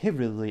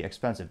prohibitively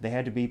expensive. They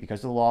had to be,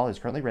 because the law is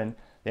currently written,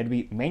 they had to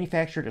be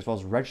manufactured as well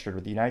as registered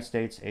with the United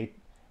States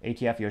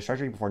ATF U.S.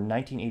 Treasury before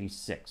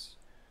 1986.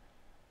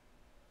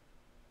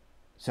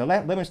 So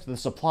that limits the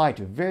supply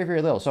to very,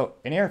 very little. So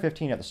an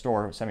AR-15 at the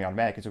store,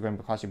 semi-automatic, is going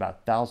to cost you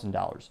about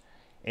 $1,000.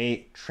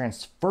 A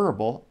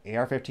transferable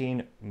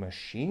AR-15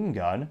 machine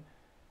gun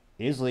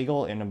is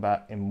legal in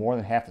more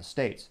than half the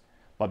states.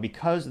 But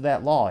because of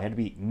that law, it had to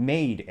be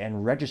made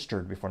and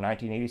registered before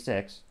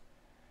 1986.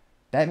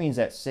 That means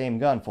that same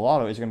gun, full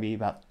auto, is going to be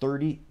about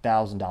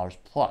 $30,000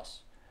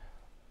 plus.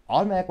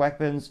 Automatic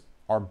weapons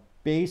are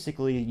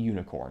basically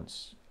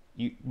unicorns.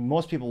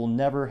 Most people will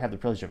never have the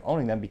privilege of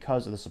owning them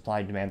because of the supply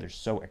and demand. They're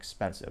so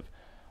expensive.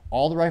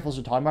 All the rifles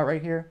we're talking about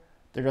right here,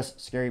 they're just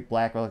scary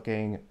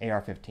black-looking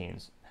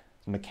AR-15s.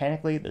 So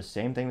mechanically, the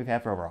same thing we've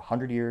had for over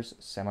 100 years,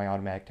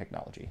 semi-automatic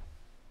technology.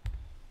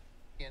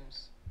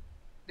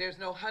 There's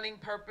no hunting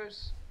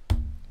purpose.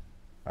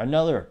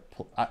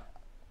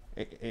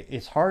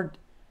 It's hard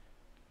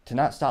to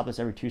not stop this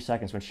every 2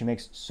 seconds when she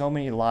makes so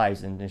many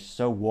lies and is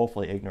so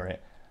woefully ignorant.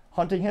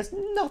 Hunting has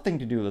nothing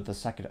to do with the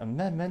Second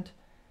Amendment.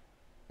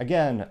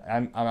 Again,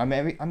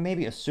 I'm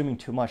maybe assuming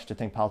too much to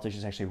think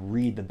politicians actually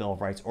read the Bill of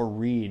Rights or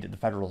read the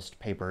Federalist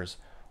Papers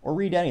or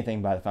read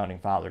anything by the Founding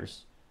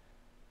Fathers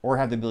or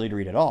have the ability to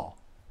read it all.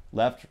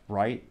 Left,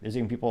 right, there's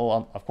even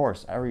people, of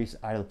course, every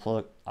side of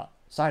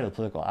the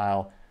political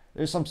aisle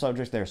There's some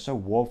subjects that are so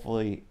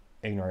woefully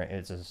ignorant,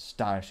 it's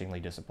astonishingly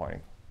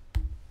disappointing.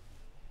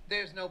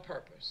 There's no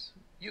purpose.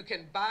 You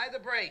can buy the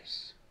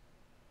brace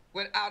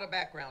without a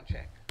background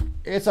check.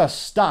 It's a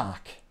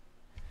stock.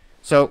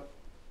 So,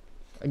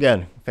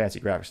 again, fancy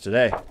graphics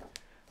today.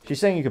 She's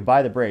saying you could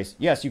buy the brace.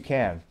 Yes, you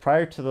can.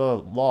 Prior to the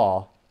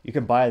law, you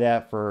could buy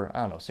that for,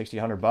 I don't know,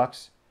 $60,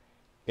 $100.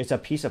 It's a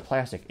piece of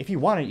plastic. If you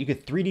wanted, you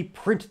could 3D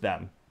print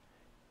them.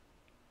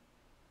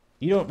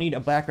 You don't need a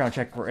background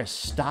check for a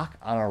stock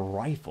on a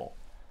rifle.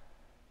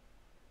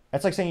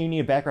 That's like saying you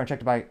need a background check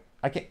to buy...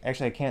 I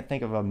can't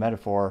think of a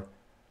metaphor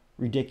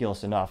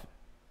ridiculous enough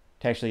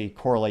to actually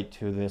correlate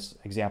to this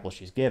example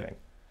she's giving.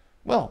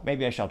 Well,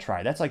 maybe I shall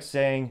try. That's like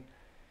saying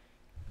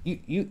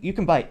you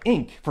can buy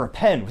ink for a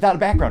pen without a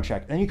background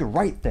check, and then you can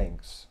write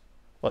things.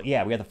 Well,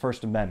 yeah, we have the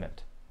First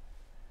Amendment.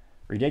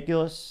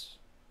 Ridiculous?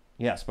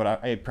 Yes,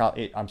 but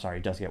I'm sorry,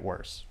 it does get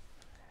worse.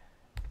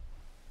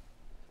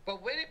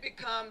 But when it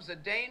becomes a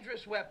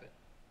dangerous weapon,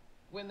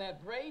 when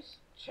that brace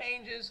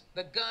changes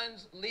the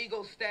gun's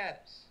legal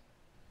status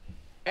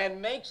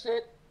and makes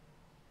it,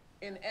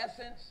 in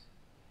essence,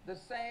 the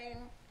same...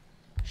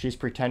 She's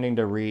pretending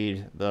to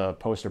read the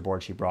poster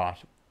board she brought,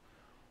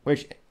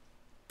 which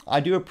I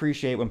do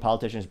appreciate when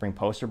politicians bring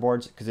poster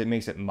boards because it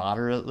makes it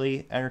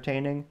moderately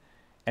entertaining.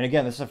 And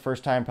again, this is the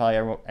first time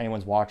probably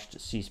anyone's watched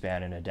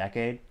C-SPAN in a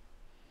decade.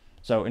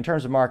 So in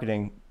terms of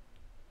marketing,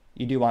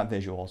 you do want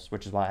visuals,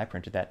 which is why I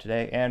printed that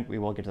today. And we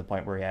will get to the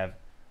point where we have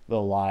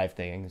little live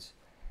things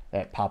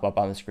that pop up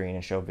on the screen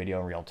and show video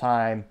in real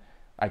time.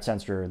 I'd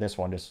censor this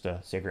one just to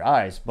save your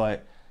eyes,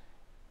 but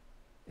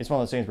it's one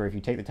of those things where if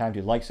you take the time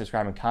to like,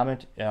 subscribe, and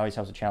comment, it always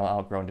helps the channel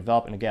outgrow and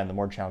develop. And again, the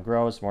more the channel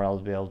grows, the more I'll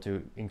be able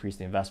to increase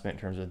the investment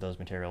in terms of those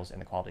materials and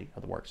the quality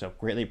of the work. So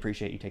greatly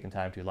appreciate you taking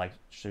time to like,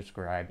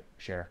 subscribe,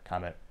 share,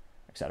 comment,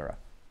 etc.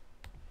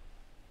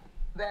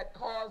 That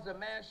caused a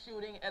mass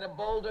shooting at a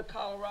Boulder,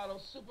 Colorado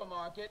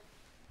supermarket.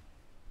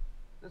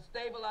 The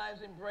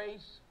stabilizing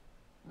brace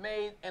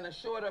made and a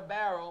shorter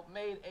barrel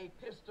made a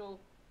pistol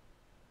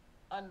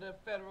under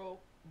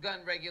federal gun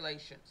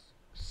regulations.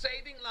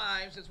 Saving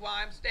lives is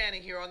why I'm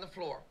standing here on the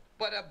floor.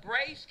 But a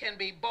brace can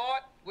be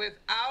bought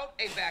without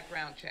a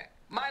background check.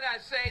 Might I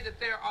say that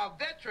there are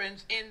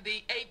veterans in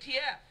the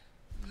ATF.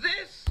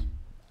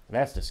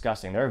 That's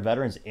disgusting. There are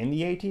veterans in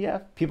the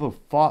ATF? People who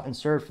fought and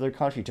served for their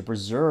country to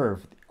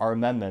preserve our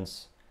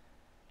amendments.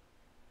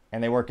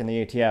 And they work in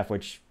the ATF,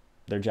 which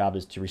their job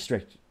is to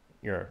restrict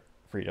your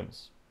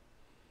freedoms.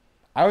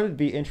 I would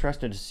be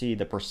interested to see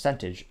the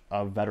percentage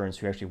of veterans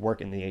who actually work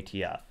in the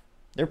ATF.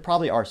 There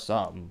probably are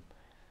some.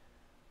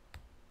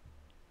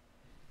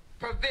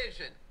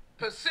 Provision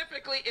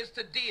specifically is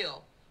to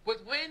deal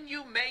with when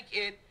you make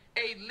it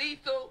a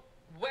lethal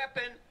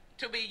weapon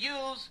to be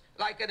used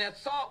like an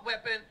assault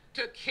weapon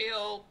to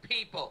kill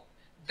people.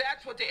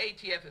 That's what the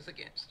ATF is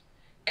against.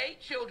 8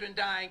 children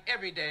dying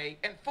every day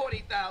and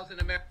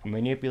 40,000 Americans.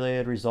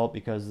 Manipulated result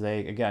because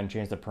they, again,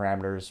 changed the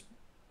parameters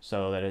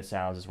so that it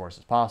sounds as worse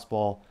as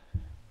possible.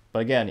 But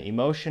again,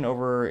 emotion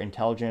over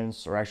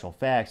intelligence or actual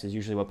facts is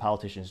usually what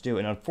politicians do,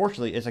 and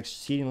unfortunately is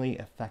exceedingly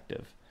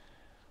effective.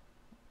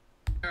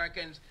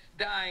 Americans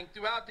dying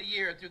throughout the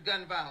year through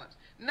gun violence,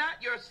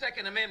 not your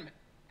Second Amendment.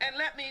 And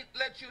let me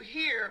let you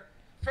hear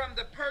from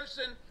the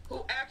person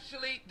who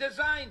actually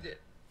designed it.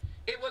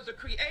 It was the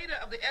creator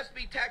of the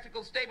SB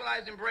Tactical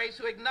Stabilizing Brace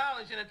who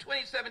acknowledged in a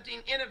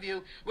 2017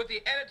 interview with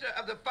the editor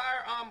of the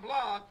Firearm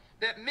blog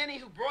that many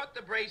who brought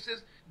the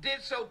braces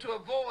did so to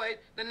avoid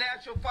the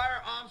National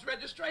Firearms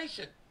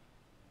Registration.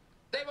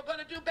 They were going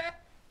to do bad.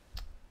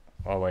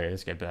 Oh wait,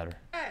 let's get better.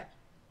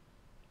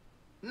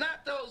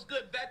 Not those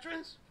good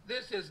veterans.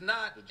 This is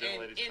not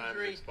an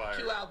injury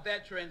to our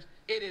veterans.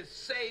 It is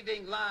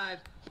saving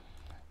lives.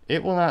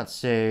 It will not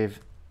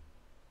save.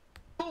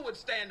 Who would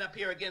stand up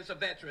here against a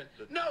veteran?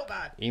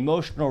 Nobody.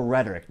 Emotional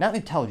rhetoric, not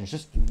intelligence,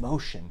 just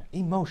emotion.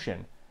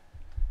 Emotion.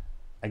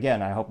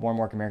 Again, I hope more and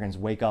more Americans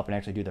wake up and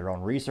actually do their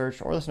own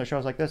research or listen to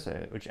shows like this,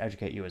 which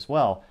educate you as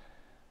well.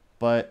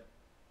 But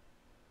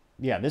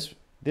yeah,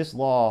 this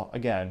law,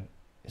 again,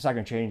 it's not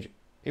going to change.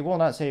 It will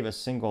not save a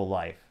single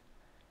life.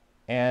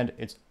 And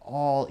it's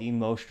all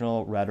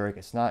emotional rhetoric.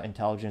 It's not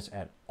intelligence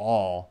at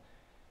all.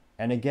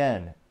 And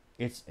again,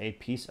 it's a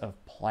piece of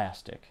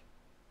plastic.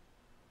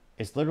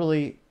 It's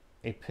literally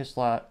a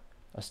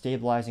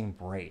stabilizing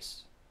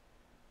brace.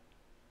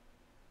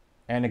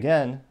 And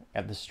again,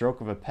 at the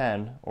stroke of a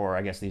pen, or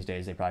I guess these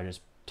days they probably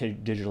just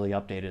digitally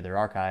updated their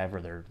archive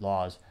or their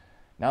laws.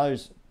 Now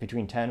there's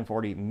between 10 and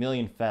 40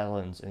 million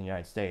felons in the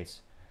United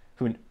States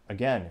who,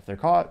 again, if they're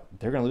caught,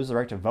 they're going to lose the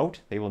right to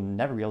vote. They will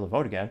never be able to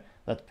vote again.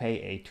 They'll have to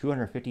pay a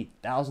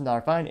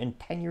 $250,000 fine and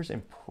 10 years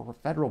in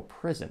federal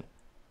prison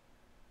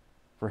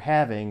for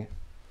having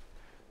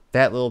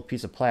that little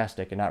piece of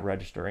plastic and not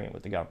registering it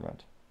with the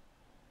government.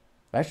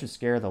 That should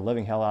scare the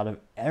living hell out of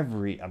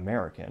every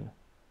American.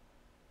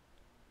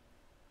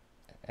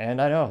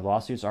 And I know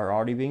lawsuits are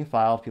already being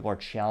filed. People are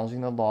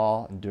challenging the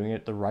law and doing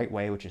it the right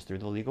way, which is through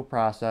the legal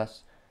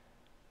process.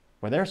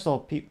 But there's still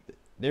people.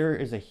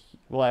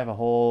 I'll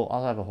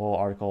have a whole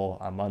article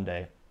on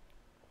Monday,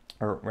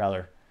 or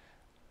rather,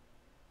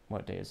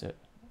 what day is it?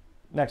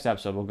 Next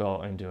episode we'll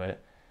go into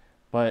it.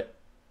 But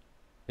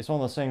it's one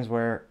of those things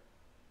where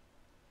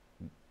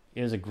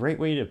it is a great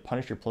way to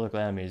punish your political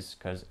enemies,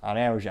 because on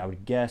average I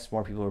would guess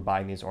more people are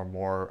buying these or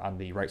more on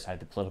the right side of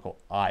the political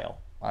aisle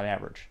on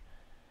average.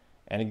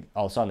 And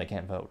all of a sudden they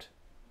can't vote.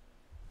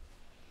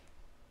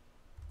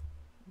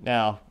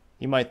 Now,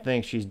 you might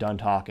think she's done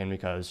talking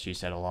because she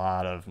said a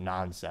lot of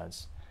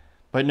nonsense.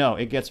 But no,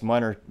 it gets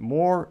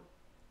more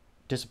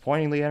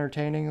disappointingly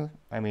entertaining.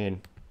 I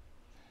mean,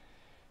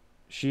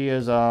 she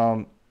is,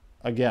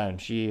 again,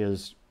 she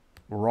is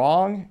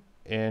wrong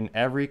in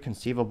every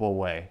conceivable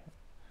way.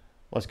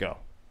 Let's go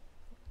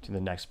to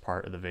the next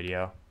part of the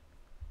video.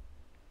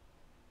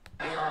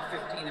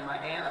 AR-15 in my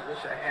hand. I wish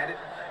I had it.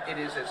 It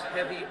is as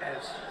heavy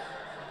as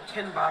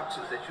 10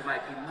 boxes that you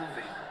might be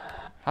moving.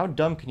 How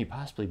dumb can you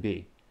possibly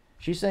be?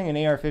 She's saying an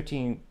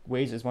AR-15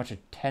 weighs as much as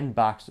 10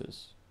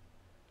 boxes.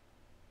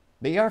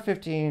 The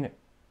AR-15,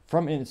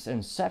 from its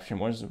inception,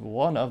 was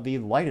one of the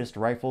lightest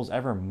rifles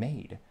ever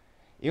made.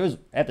 It was,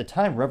 at the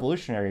time,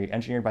 revolutionary,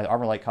 engineered by the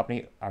Armor Light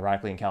Company,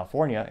 ironically in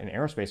California, an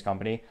aerospace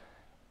company,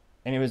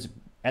 and it was,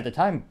 at the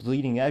time,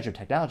 bleeding edge of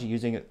technology,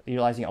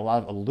 utilizing a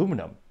lot of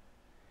aluminum.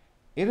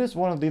 It is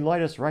one of the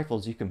lightest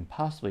rifles you can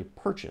possibly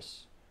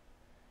purchase.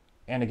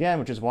 And again,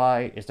 which is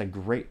why it's a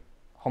great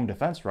home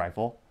defense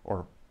rifle,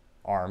 or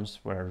arms,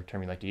 whatever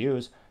term you like to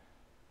use,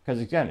 because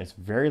again, it's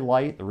very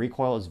light, the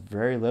recoil is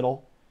very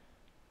little,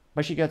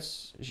 but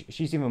she's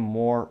even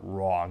more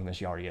wrong than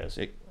she already is.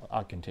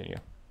 I'll continue.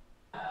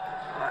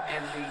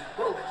 And the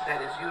bullet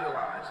that is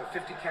utilized, a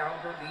 50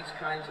 caliber, these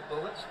kinds of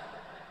bullets,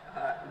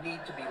 need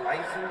to be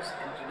licensed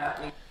and do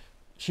not need...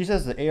 She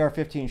says the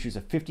AR-15 shoots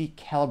a 50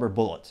 caliber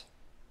bullet.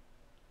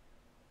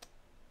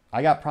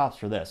 I got props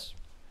for this.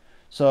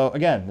 So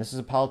again, this is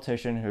a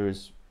politician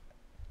who's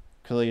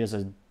clearly as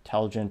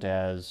intelligent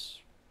as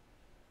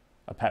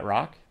a pet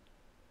rock.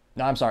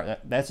 No, I'm sorry.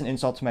 That's an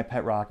insult to my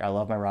pet rock. I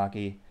love my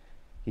Rocky.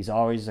 He's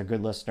always a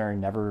good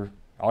listener.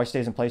 Always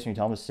stays in place when you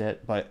tell him to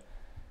sit. But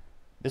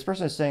this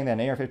person is saying that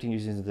an AR-15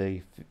 uses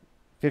the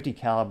 50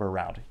 caliber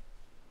round.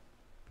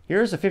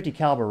 Here's a 50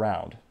 caliber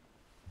round,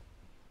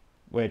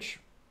 which,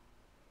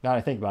 now that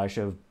I think about it, I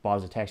should have bought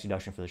as a tax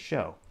deduction for the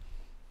show.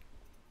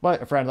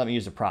 But a friend let me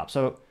use a prop.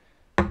 So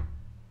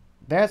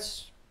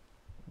that's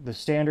the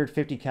standard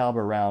 50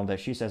 caliber round that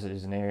she says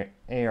is an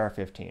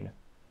AR-15.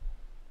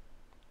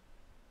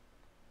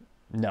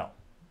 No.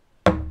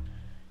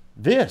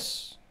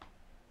 This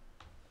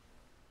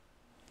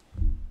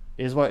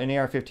is what an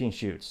AR-15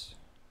 shoots.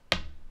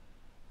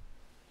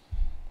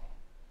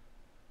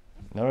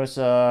 Notice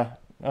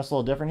that's a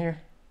little different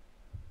here.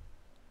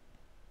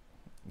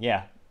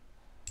 Yeah.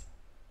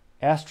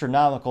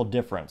 Astronomical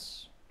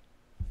difference.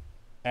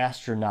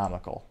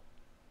 Astronomical.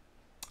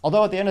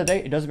 Although at the end of the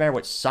day, it doesn't matter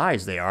what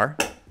size they are,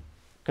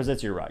 because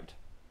it's your right.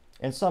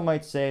 And some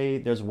might say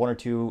there's one or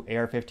two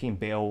AR-15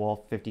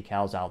 Beowulf 50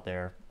 cals out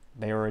there.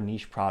 They were a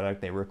niche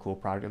product. They were a cool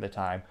product at the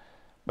time.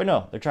 But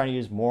no, they're trying to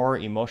use more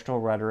emotional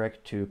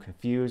rhetoric to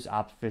confuse,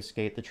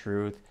 obfuscate the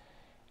truth,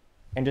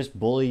 and just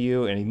bully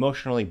you and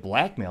emotionally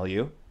blackmail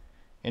you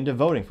into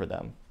voting for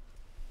them.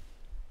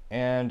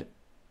 And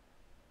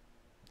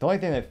the only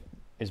thing that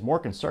is more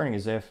concerning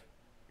is if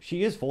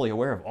she is fully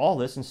aware of all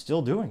this and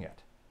still doing it.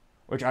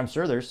 Which I'm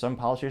sure there's some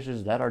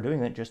politicians that are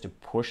doing it just to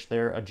push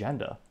their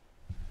agenda,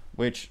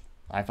 which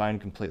I find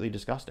completely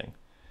disgusting.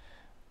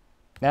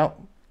 Now,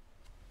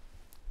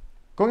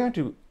 going on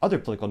to other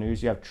political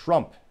news, you have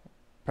Trump,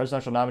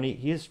 presidential nominee.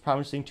 He is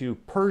promising to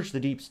purge the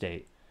deep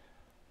state,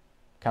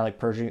 kind of like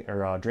purging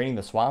or draining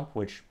the swamp,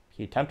 which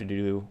he attempted to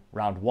do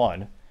round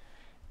one.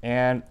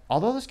 And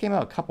although this came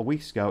out a couple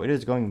weeks ago, it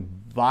is going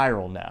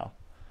viral now.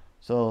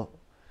 So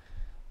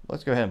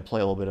let's go ahead and play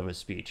a little bit of his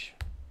speech.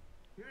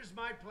 Here's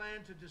my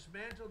plan to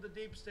dismantle the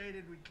deep state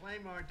and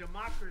reclaim our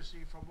democracy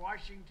from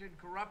Washington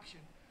corruption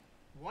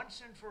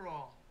once and for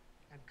all.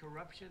 And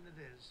corruption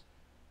it is.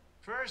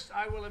 First,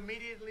 I will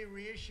immediately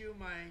reissue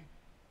my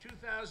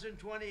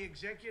 2020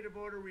 executive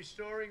order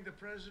restoring the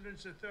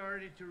president's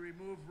authority to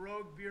remove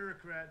rogue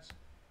bureaucrats,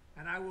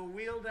 and I will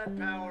wield that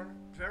power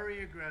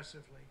very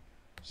aggressively.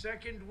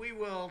 Second, we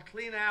will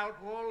clean out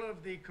all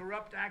of the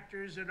corrupt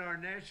actors in our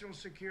national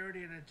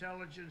security and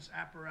intelligence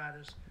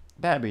apparatus.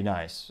 That'd be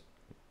nice,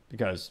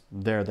 because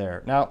they're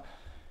there. Now,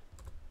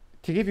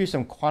 to give you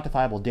some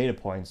quantifiable data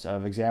points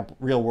of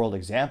real-world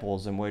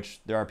examples in which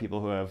there are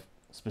people who have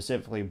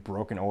specifically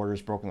broken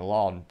orders, broken the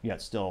law, and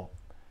yet still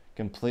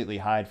completely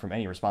hide from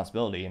any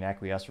responsibility and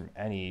acquiesce from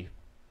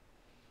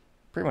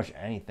pretty much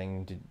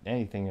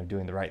anything of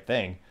doing the right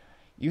thing.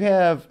 You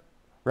have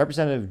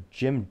Representative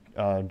Jim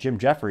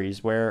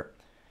Jeffries, where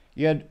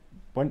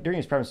during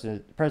his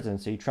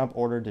presidency, Trump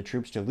ordered the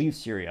troops to leave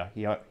Syria.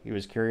 He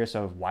was curious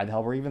of why the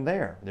hell we're even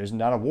there. There's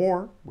not a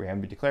war. We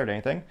haven't declared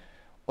anything.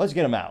 Let's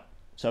get them out.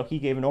 So he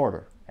gave an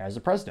order as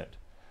the president.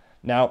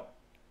 Now,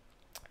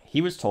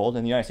 he was told,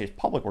 and the United States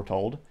public were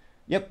told,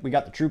 yep, we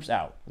got the troops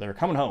out. They're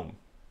coming home.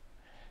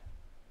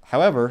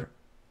 However,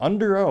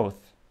 under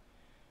oath,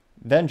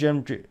 then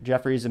Jim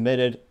Jeffries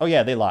admitted, oh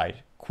yeah, they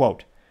lied.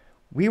 Quote,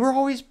 We were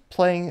always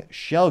playing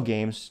shell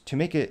games to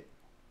make it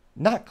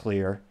not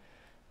clear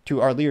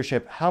to our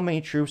leadership how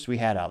many troops we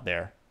had out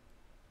there,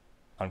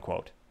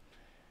 unquote.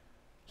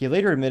 He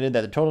later admitted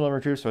that the total number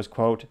of troops was,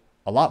 quote,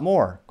 a lot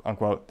more,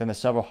 unquote, than the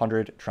several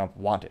hundred Trump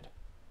wanted.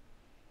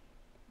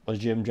 Was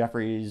Jim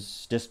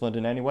Jeffries disciplined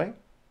in any way?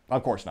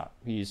 Of course not.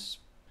 He's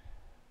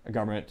a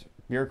government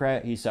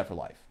bureaucrat. He's set for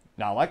life.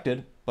 Not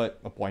elected, but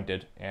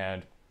appointed,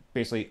 and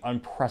basically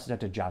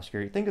unprecedented job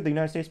security. Think of the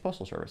United States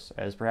Postal Service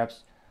as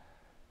perhaps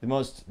the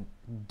most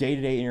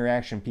day-to-day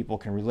interaction people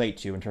can relate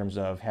to in terms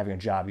of having a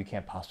job you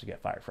can't possibly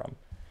get fired from.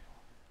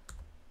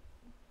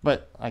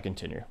 But I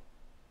continue.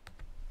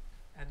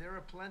 And there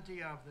are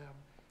plenty of them.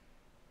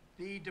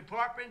 The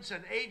departments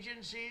and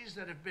agencies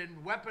that have been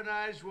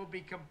weaponized will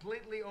be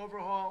completely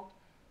overhauled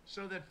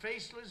so that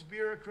faceless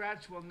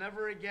bureaucrats will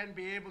never again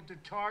be able to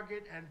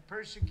target and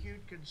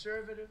persecute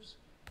conservatives.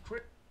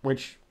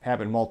 Which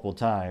happened multiple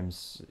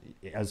times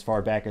as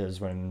far back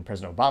as when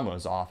President Obama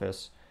was in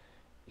office.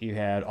 You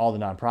had all the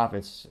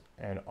nonprofits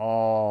and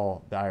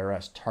all the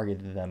IRS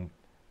targeted them.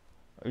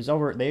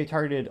 They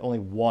targeted only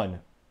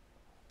one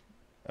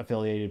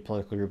affiliated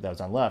political group that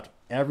was on the left.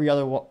 Every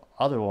other one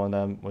of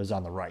them was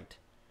on the right.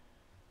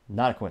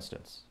 Not a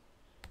coincidence.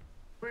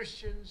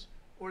 Christians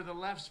or the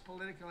left's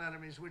political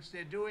enemies, which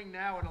they're doing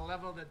now at a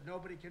level that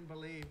nobody can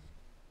believe.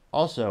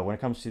 Also, when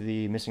it comes to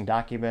the missing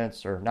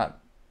documents, or not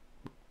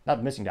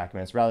missing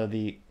documents, rather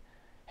the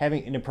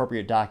having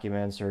inappropriate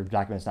documents or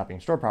documents not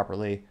being stored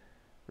properly,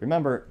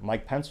 remember,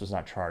 Mike Pence was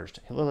not charged.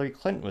 Hillary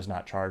Clinton was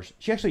not charged.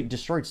 She actually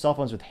destroyed cell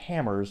phones with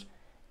hammers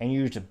and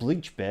used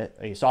BleachBit,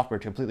 a software,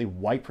 to completely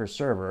wipe her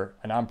server,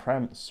 an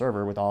on-prem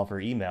server with all of her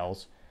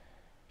emails.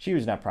 She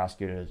was not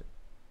prosecuted.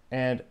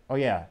 And, oh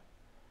yeah,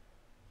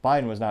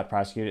 Biden was not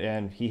prosecuted,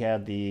 and he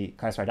had the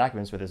classified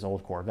documents with his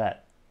old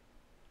Corvette.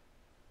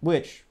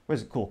 Which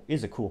is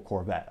a cool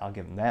Corvette, I'll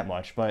give him that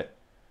much, but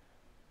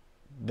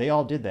they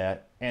all did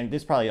that. And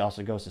this probably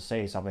also goes to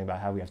say something about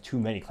how we have too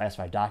many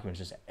classified documents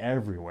just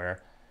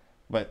everywhere.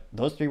 But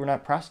those three were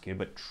not prosecuted,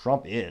 but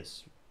Trump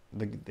is.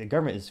 The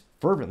government is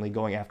fervently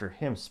going after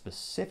him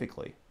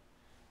specifically.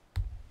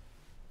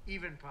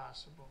 Even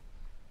possible.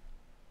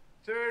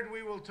 Third,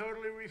 we will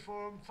totally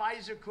reform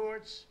FISA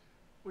courts,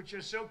 which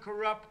are so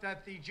corrupt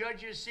that the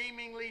judges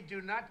seemingly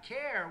do not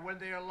care when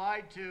they are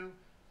lied to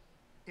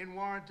in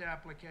warrant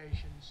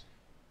applications.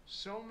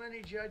 So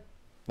many judges.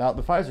 Now,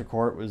 the FISA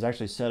court was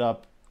actually set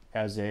up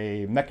as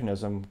a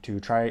mechanism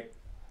to try,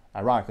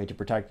 ironically, to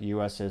protect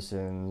U.S.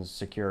 citizens'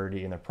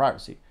 security and their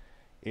privacy.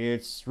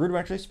 It's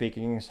rudimentarily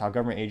speaking, is how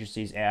government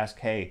agencies ask,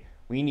 hey,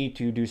 we need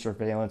to do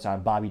surveillance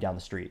on Bobby down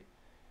the street.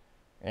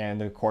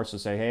 And the courts will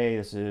say, hey,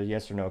 this is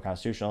yes or no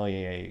constitutional,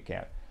 yeah, you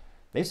can't.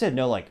 They said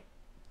no like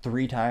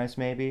 3 times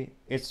maybe.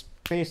 It's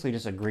basically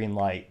just a green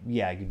light,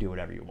 yeah, you can do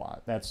whatever you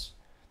want. That's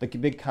the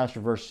big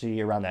controversy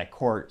around that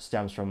court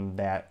stems from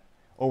that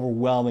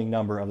overwhelming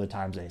number of the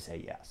times they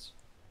say yes.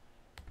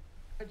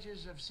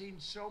 Judges have seen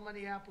so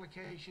many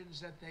applications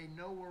that they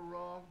know were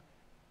wrong,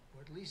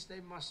 or at least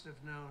they must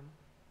have known.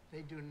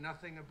 They do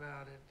nothing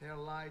about it. They're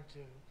lied to.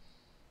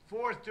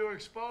 Fourth, to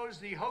expose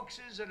the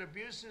hoaxes and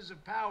abuses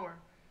of power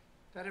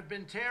that have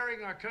been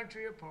tearing our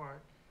country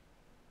apart,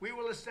 we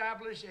will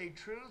establish a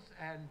Truth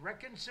and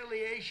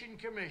Reconciliation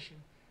Commission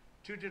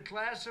to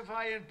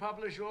declassify and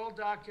publish all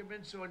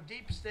documents on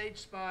deep state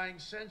spying,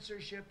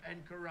 censorship,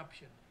 and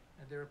corruption.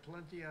 And there are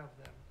plenty of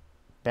them.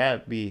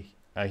 That'd be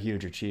a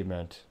huge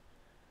achievement.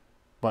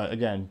 But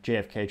again,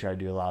 JFK tried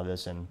to do a lot of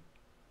this, and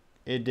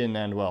it didn't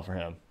end well for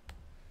him.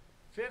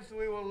 Fifth,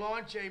 we will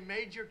launch a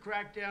major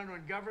crackdown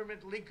on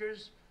government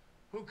leakers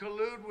who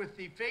collude with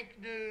the fake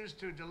news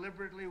to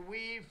deliberately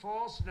weave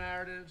false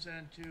narratives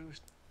and to...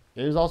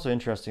 It is also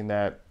interesting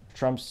that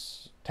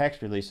Trump's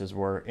tax releases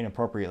were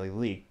inappropriately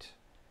leaked,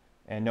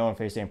 and no one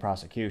faced any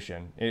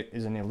prosecution. It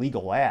is an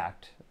illegal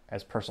act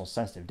as personal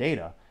sensitive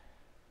data,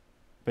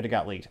 but it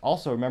got leaked.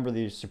 Also, remember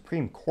the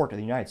Supreme Court of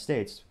the United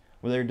States,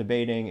 where they're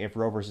debating if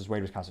Roe versus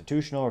Wade was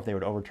constitutional, or if they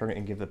would overturn it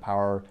and give the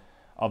power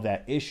of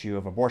that issue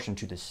of abortion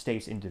to the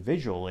states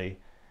individually.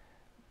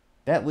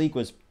 That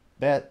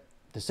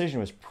decision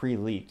was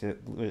pre-leaked.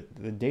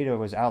 The data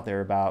was out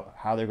there about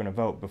how they're going to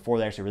vote before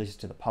they actually released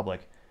it to the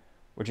public,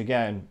 which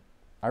again,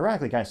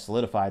 ironically kind of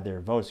solidified their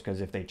votes,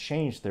 because if they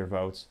changed their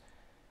votes,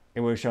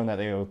 it would have shown that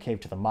they would cave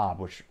to the mob,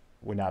 which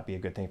would not be a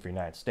good thing for the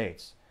United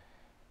States.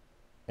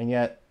 And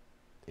yet,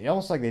 it's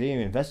almost like they didn't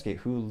even investigate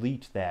who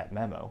leaked that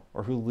memo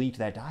or who leaked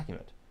that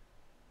document.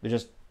 They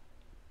just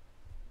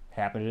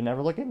happened to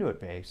never look into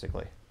it,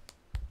 basically.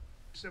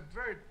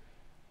 Subvert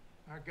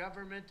our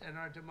government and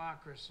our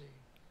democracy.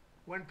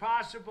 When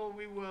possible,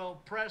 we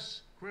will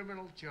press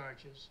criminal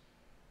charges.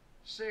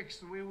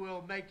 Sixth, we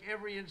will make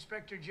every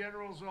Inspector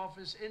General's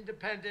office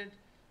independent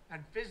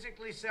and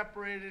physically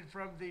separated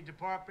from the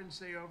departments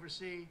they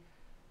oversee,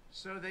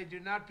 so they do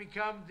not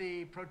become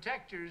the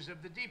protectors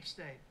of the deep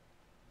state.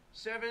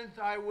 Seventh,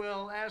 I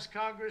will ask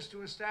Congress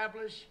to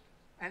establish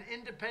an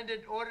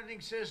independent auditing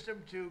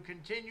system to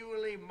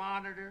continually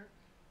monitor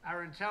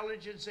our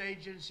intelligence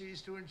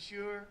agencies to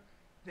ensure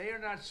they are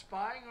not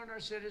spying on our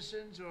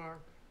citizens or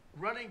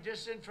running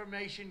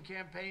disinformation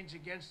campaigns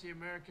against the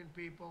American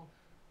people,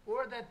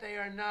 or that they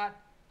are not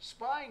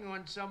spying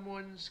on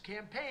someone's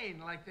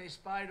campaign like they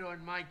spied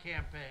on my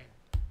campaign.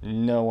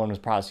 No one was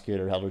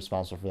prosecuted or held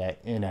responsible for that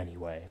in any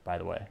way, by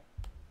the way.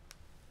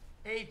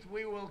 Eighth,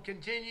 we will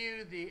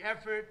continue the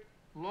effort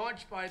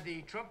launched by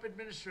the Trump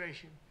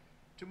administration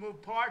to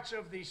move parts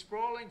of the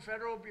sprawling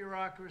federal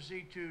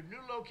bureaucracy to new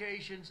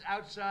locations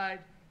outside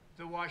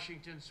the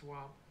Washington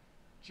swamp.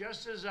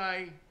 Just as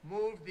I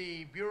moved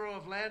the Bureau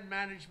of Land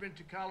Management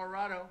to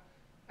Colorado,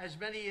 as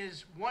many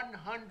as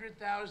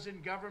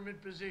 100,000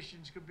 government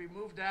positions could be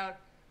moved out,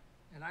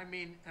 and I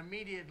mean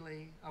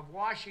immediately, of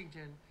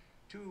Washington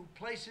to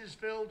places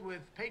filled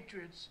with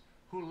patriots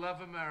who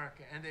love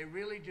America, and they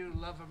really do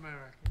love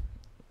America.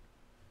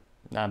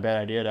 Not a bad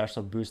idea to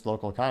actually boost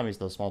local economies of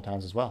those small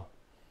towns as well.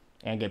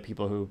 And get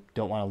people who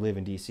don't want to live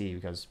in D.C.,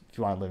 because if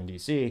you want to live in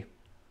D.C.,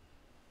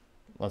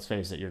 let's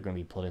face it, you're going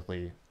to be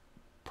politically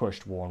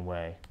pushed one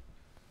way.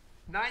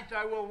 Ninth,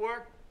 I will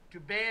work to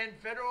ban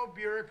federal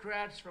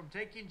bureaucrats from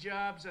taking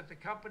jobs at the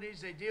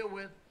companies they deal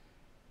with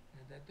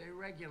and that they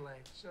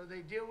regulate. So they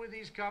deal with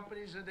these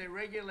companies and they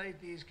regulate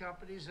these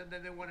companies, and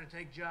then they want to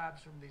take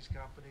jobs from these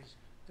companies.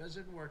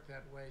 Doesn't work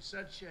that way.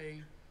 Such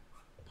a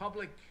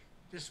public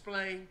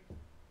display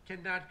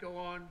cannot go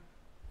on,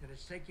 and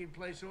it's taking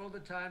place all the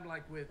time,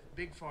 like with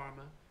Big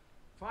Pharma.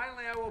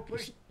 Finally, I will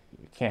push...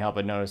 You can't help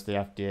but notice the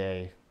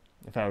FDA,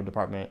 the federal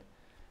department,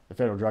 the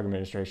Federal Drug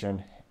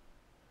Administration.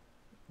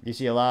 You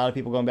see a lot of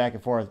people going back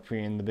and forth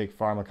between the big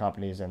pharma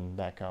companies and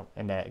that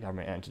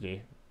government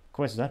entity.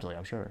 Coincidentally,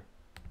 I'm sure.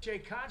 A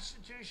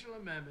constitutional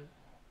amendment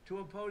to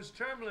impose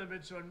term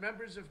limits on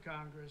members of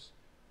Congress.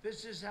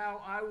 This is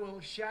how I will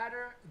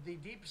shatter the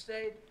deep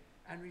state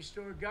and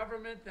restore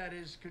government that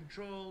is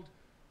controlled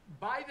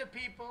by the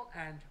people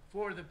and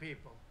for the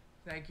people.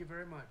 Thank you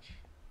very much.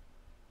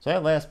 So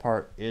that last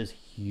part is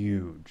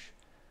huge.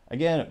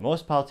 Again,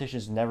 most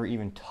politicians never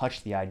even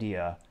touch the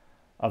idea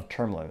of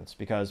term limits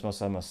because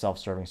most of them are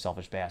self-serving,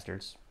 selfish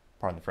bastards.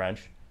 Pardon the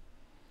French.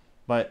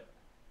 But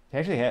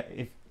actually,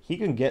 if he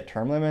can get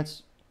term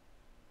limits,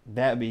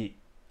 that would be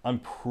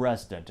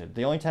unprecedented.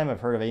 The only time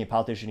I've heard of any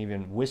politician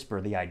even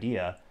whisper the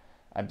idea,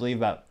 I believe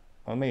about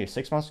maybe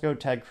 6 months ago,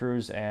 Ted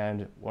Cruz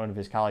and one of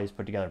his colleagues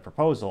put together a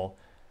proposal.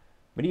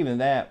 But even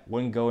that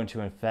wouldn't go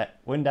into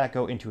effect. Would not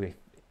go into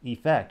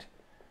effect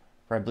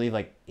for I believe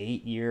like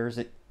 8 years,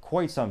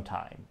 quite some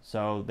time.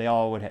 So they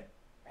all would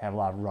have a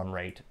lot of run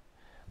rate.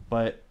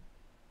 But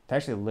to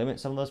actually limit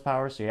some of those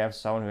powers, so you have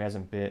someone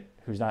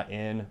who's not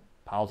in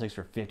politics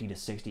for 50 to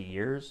 60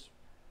 years.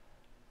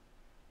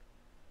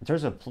 In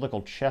terms of a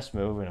political chess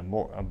move and a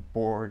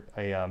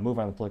move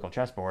on the political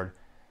chessboard,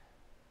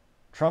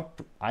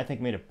 Trump, I think,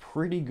 made a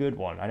pretty good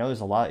one. I know there's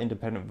a lot of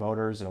independent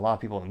voters and a lot of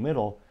people in the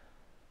middle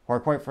who are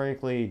quite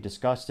frankly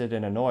disgusted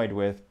and annoyed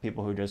with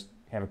people who just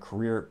have a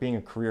career, being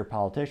a career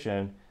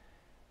politician,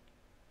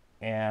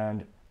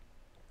 and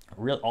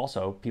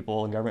also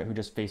people in government who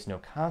just face no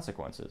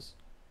consequences.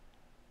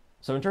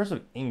 So in terms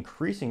of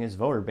increasing his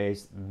voter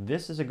base,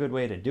 this is a good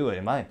way to do it,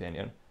 in my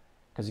opinion.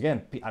 Because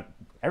again,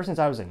 ever since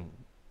I was in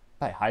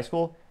high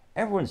school,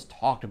 everyone's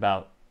talked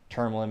about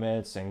term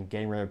limits and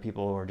getting rid of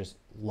people who are just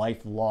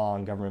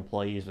lifelong government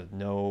employees with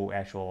no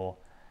actual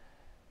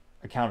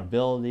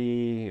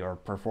accountability or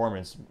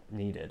performance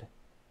needed.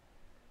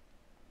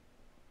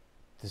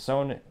 If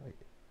someone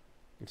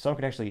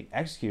could actually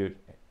execute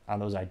on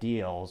those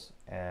ideals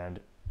and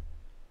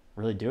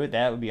really do it,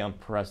 that would be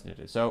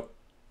unprecedented. So,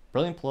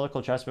 brilliant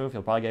political chess move.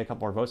 He'll probably get a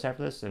couple more votes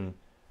after this, and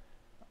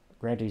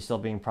granted, he's still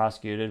being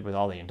prosecuted with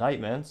all the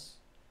indictments.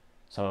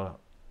 So,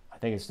 I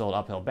think it's still an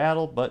uphill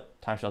battle,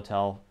 but time shall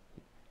tell.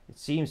 It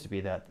seems to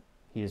be that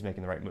he is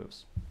making the right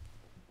moves.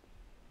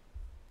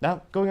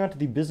 Now, going on to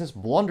the business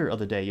blunder of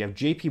the day, you have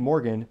JP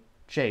Morgan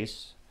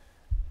Chase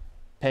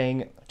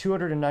paying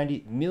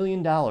 $290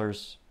 million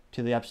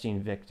to the Epstein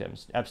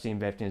victims. Epstein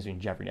victims being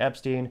Jeffrey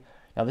Epstein.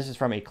 Now, this is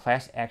from a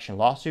class action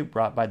lawsuit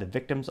brought by the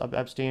victims of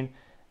Epstein.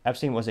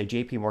 Epstein was a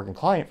JP Morgan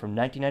client from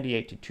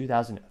 1998 to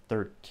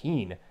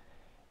 2013.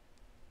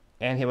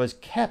 And he was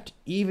kept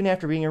even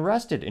after being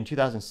arrested in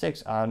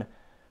 2006 on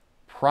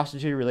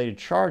prostitute-related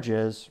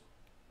charges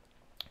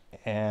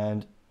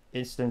and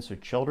incidents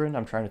with children.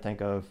 I'm trying to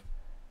think of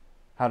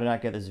how to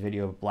not get this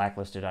video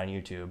blacklisted on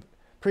YouTube.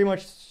 Pretty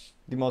much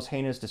the most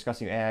heinous,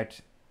 disgusting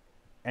act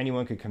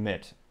anyone could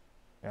commit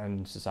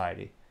in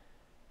society.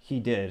 He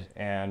did,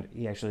 and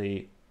he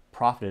actually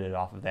profited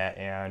off of that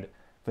and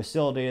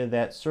facilitated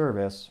that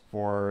service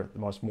for the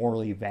most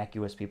morally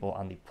vacuous people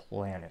on the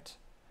planet.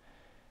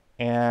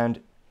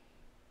 And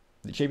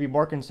the JP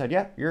Morgan said,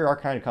 yeah, you're our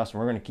kind of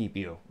customer, we're going to keep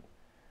you.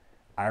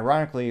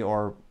 Ironically,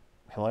 or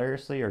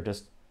hilariously, or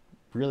just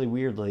really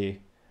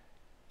weirdly,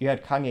 you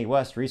had Kanye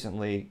West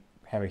recently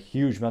have a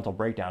huge mental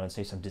breakdown and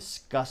say some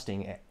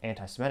disgusting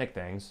anti-Semitic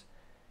things.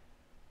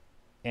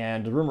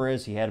 And the rumor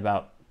is he had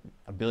about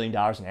 $1 billion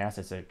in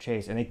assets at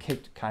Chase, and they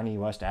kicked Kanye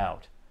West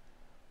out.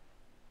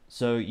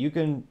 So you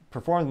can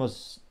perform the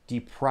most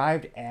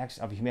deprived acts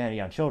of humanity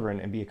on children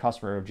and be a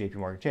customer of JP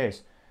Morgan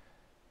Chase.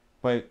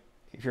 But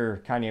if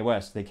you're Kanye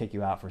West, they kick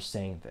you out for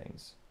saying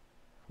things,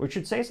 which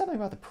should say something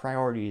about the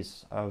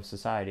priorities of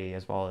society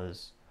as well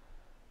as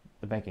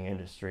the banking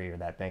industry or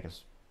that bank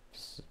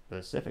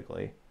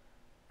specifically.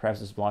 Perhaps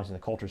this belongs in the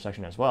culture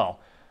section as well.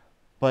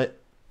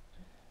 But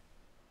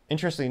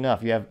interestingly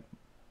enough, you have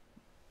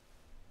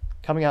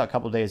coming out a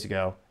couple of days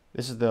ago,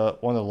 this is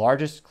one of the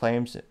largest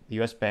claims the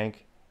U.S.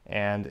 bank,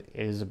 and it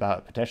is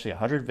about potentially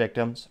 100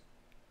 victims.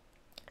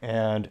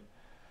 And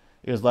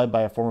it was led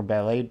by a former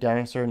ballet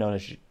dancer known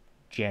as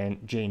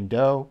Jane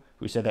Doe,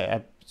 who said that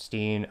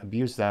Epstein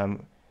abused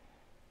them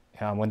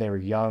when they were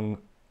young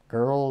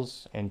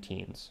girls and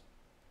teens.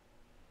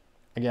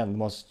 Again, the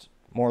most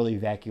morally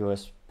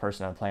vacuous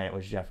person on the planet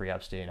was Jeffrey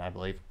Epstein, I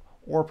believe,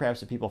 or perhaps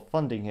the people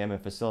funding him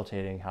and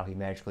facilitating how he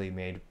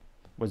magically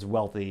was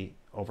wealthy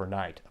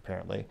overnight,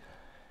 apparently.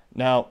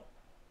 Now,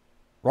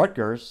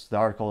 Rutgers, the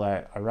article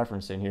that I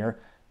referenced in here,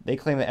 they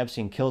claim that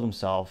Epstein killed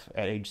himself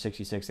at age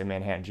 66 in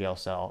Manhattan jail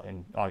cell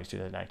in August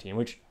 2019,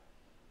 which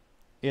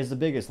is the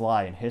biggest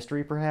lie in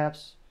history,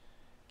 perhaps.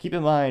 Keep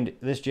in mind,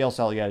 this jail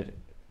cell, you had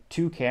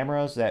 2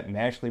 cameras that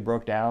magically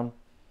broke down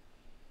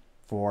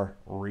for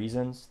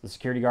reasons. The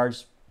security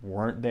guards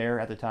weren't there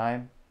at the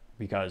time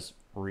because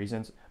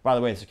reasons. By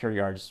the way, the security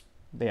guards,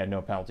 they had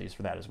no penalties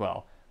for that as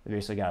well. They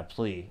basically got a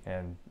plea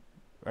and,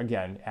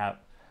 again,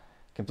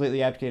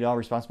 completely abdicated all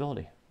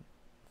responsibility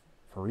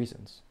for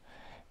reasons.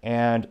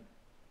 And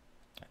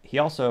he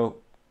also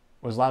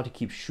was allowed to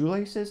keep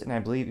shoelaces and I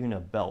believe even a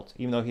belt,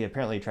 even though he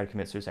apparently tried to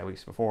commit suicide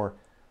weeks before.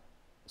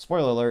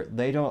 Spoiler alert,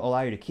 they don't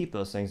allow you to keep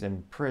those things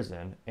in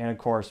prison. And of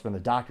course, when the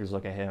doctors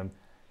look at him,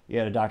 you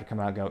had a doctor come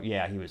out and go,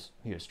 yeah, he was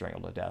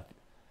strangled to death.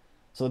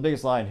 So the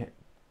biggest lie in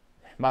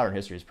modern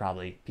history is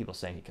probably people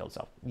saying he killed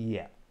himself.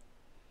 Yeah,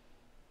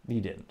 he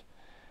didn't.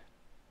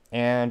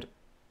 And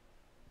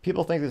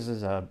people think this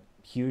is a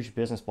huge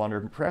business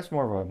blunder, perhaps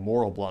more of a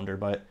moral blunder,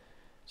 but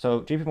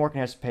so JP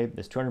Morgan has to pay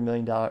this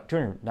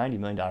 $290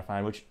 million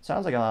fine, which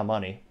sounds like a lot of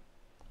money.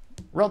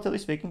 Relatively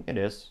speaking, it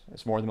is.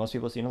 It's more than most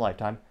people see in a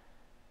lifetime.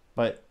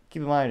 But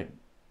keep in mind,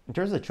 in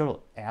terms of the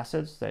total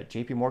assets that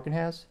JP Morgan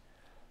has,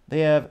 they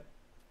have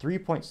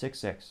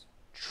 $3.66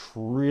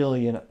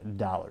 trillion.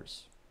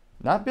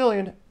 Not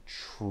billion,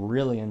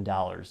 trillion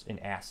dollars in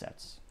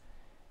assets.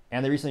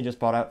 And they recently just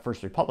bought out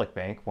First Republic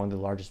Bank, one of the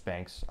largest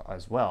banks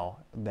as well,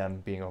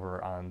 them being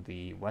over on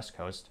the West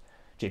Coast,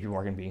 JP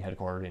Morgan being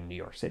headquartered in New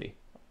York City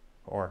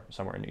or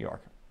somewhere in New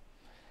York.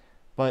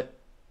 But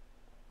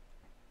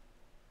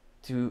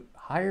to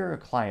hire a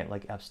client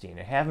like Epstein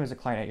and have him as a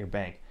client at your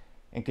bank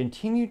and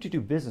continue to do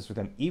business with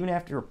him even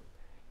after,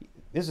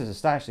 this is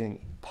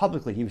astonishing,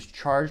 publicly he was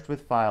charged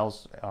with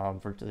files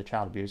for the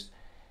child abuse,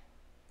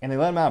 and they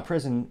let him out of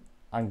prison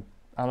on,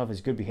 I don't know if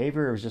it's good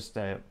behavior or it was just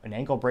an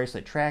ankle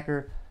bracelet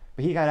tracker,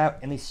 but he got out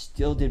and they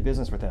still did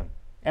business with him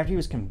after he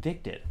was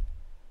convicted.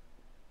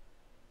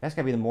 That's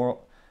got to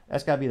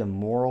be the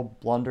moral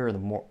blunder,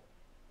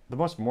 the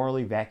most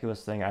morally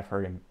vacuous thing I've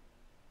heard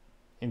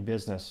in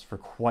business for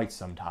quite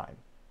some time.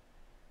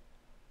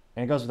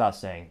 And it goes without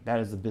saying,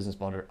 that is the business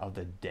blunder of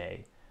the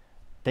day.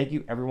 Thank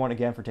you everyone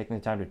again for taking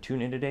the time to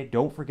tune in today.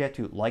 Don't forget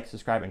to like,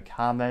 subscribe, and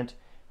comment. It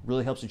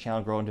really helps the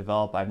channel grow and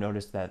develop. I've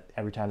noticed that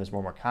every time there's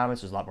more and more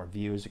comments, there's a lot more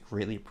views.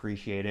 Greatly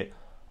appreciate it.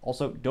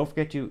 Also, don't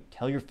forget to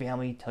tell your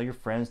family, tell your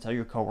friends, tell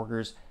your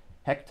coworkers,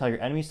 heck, tell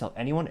your enemies, tell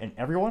anyone and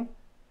everyone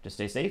to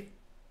stay safe,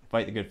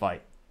 fight the good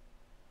fight.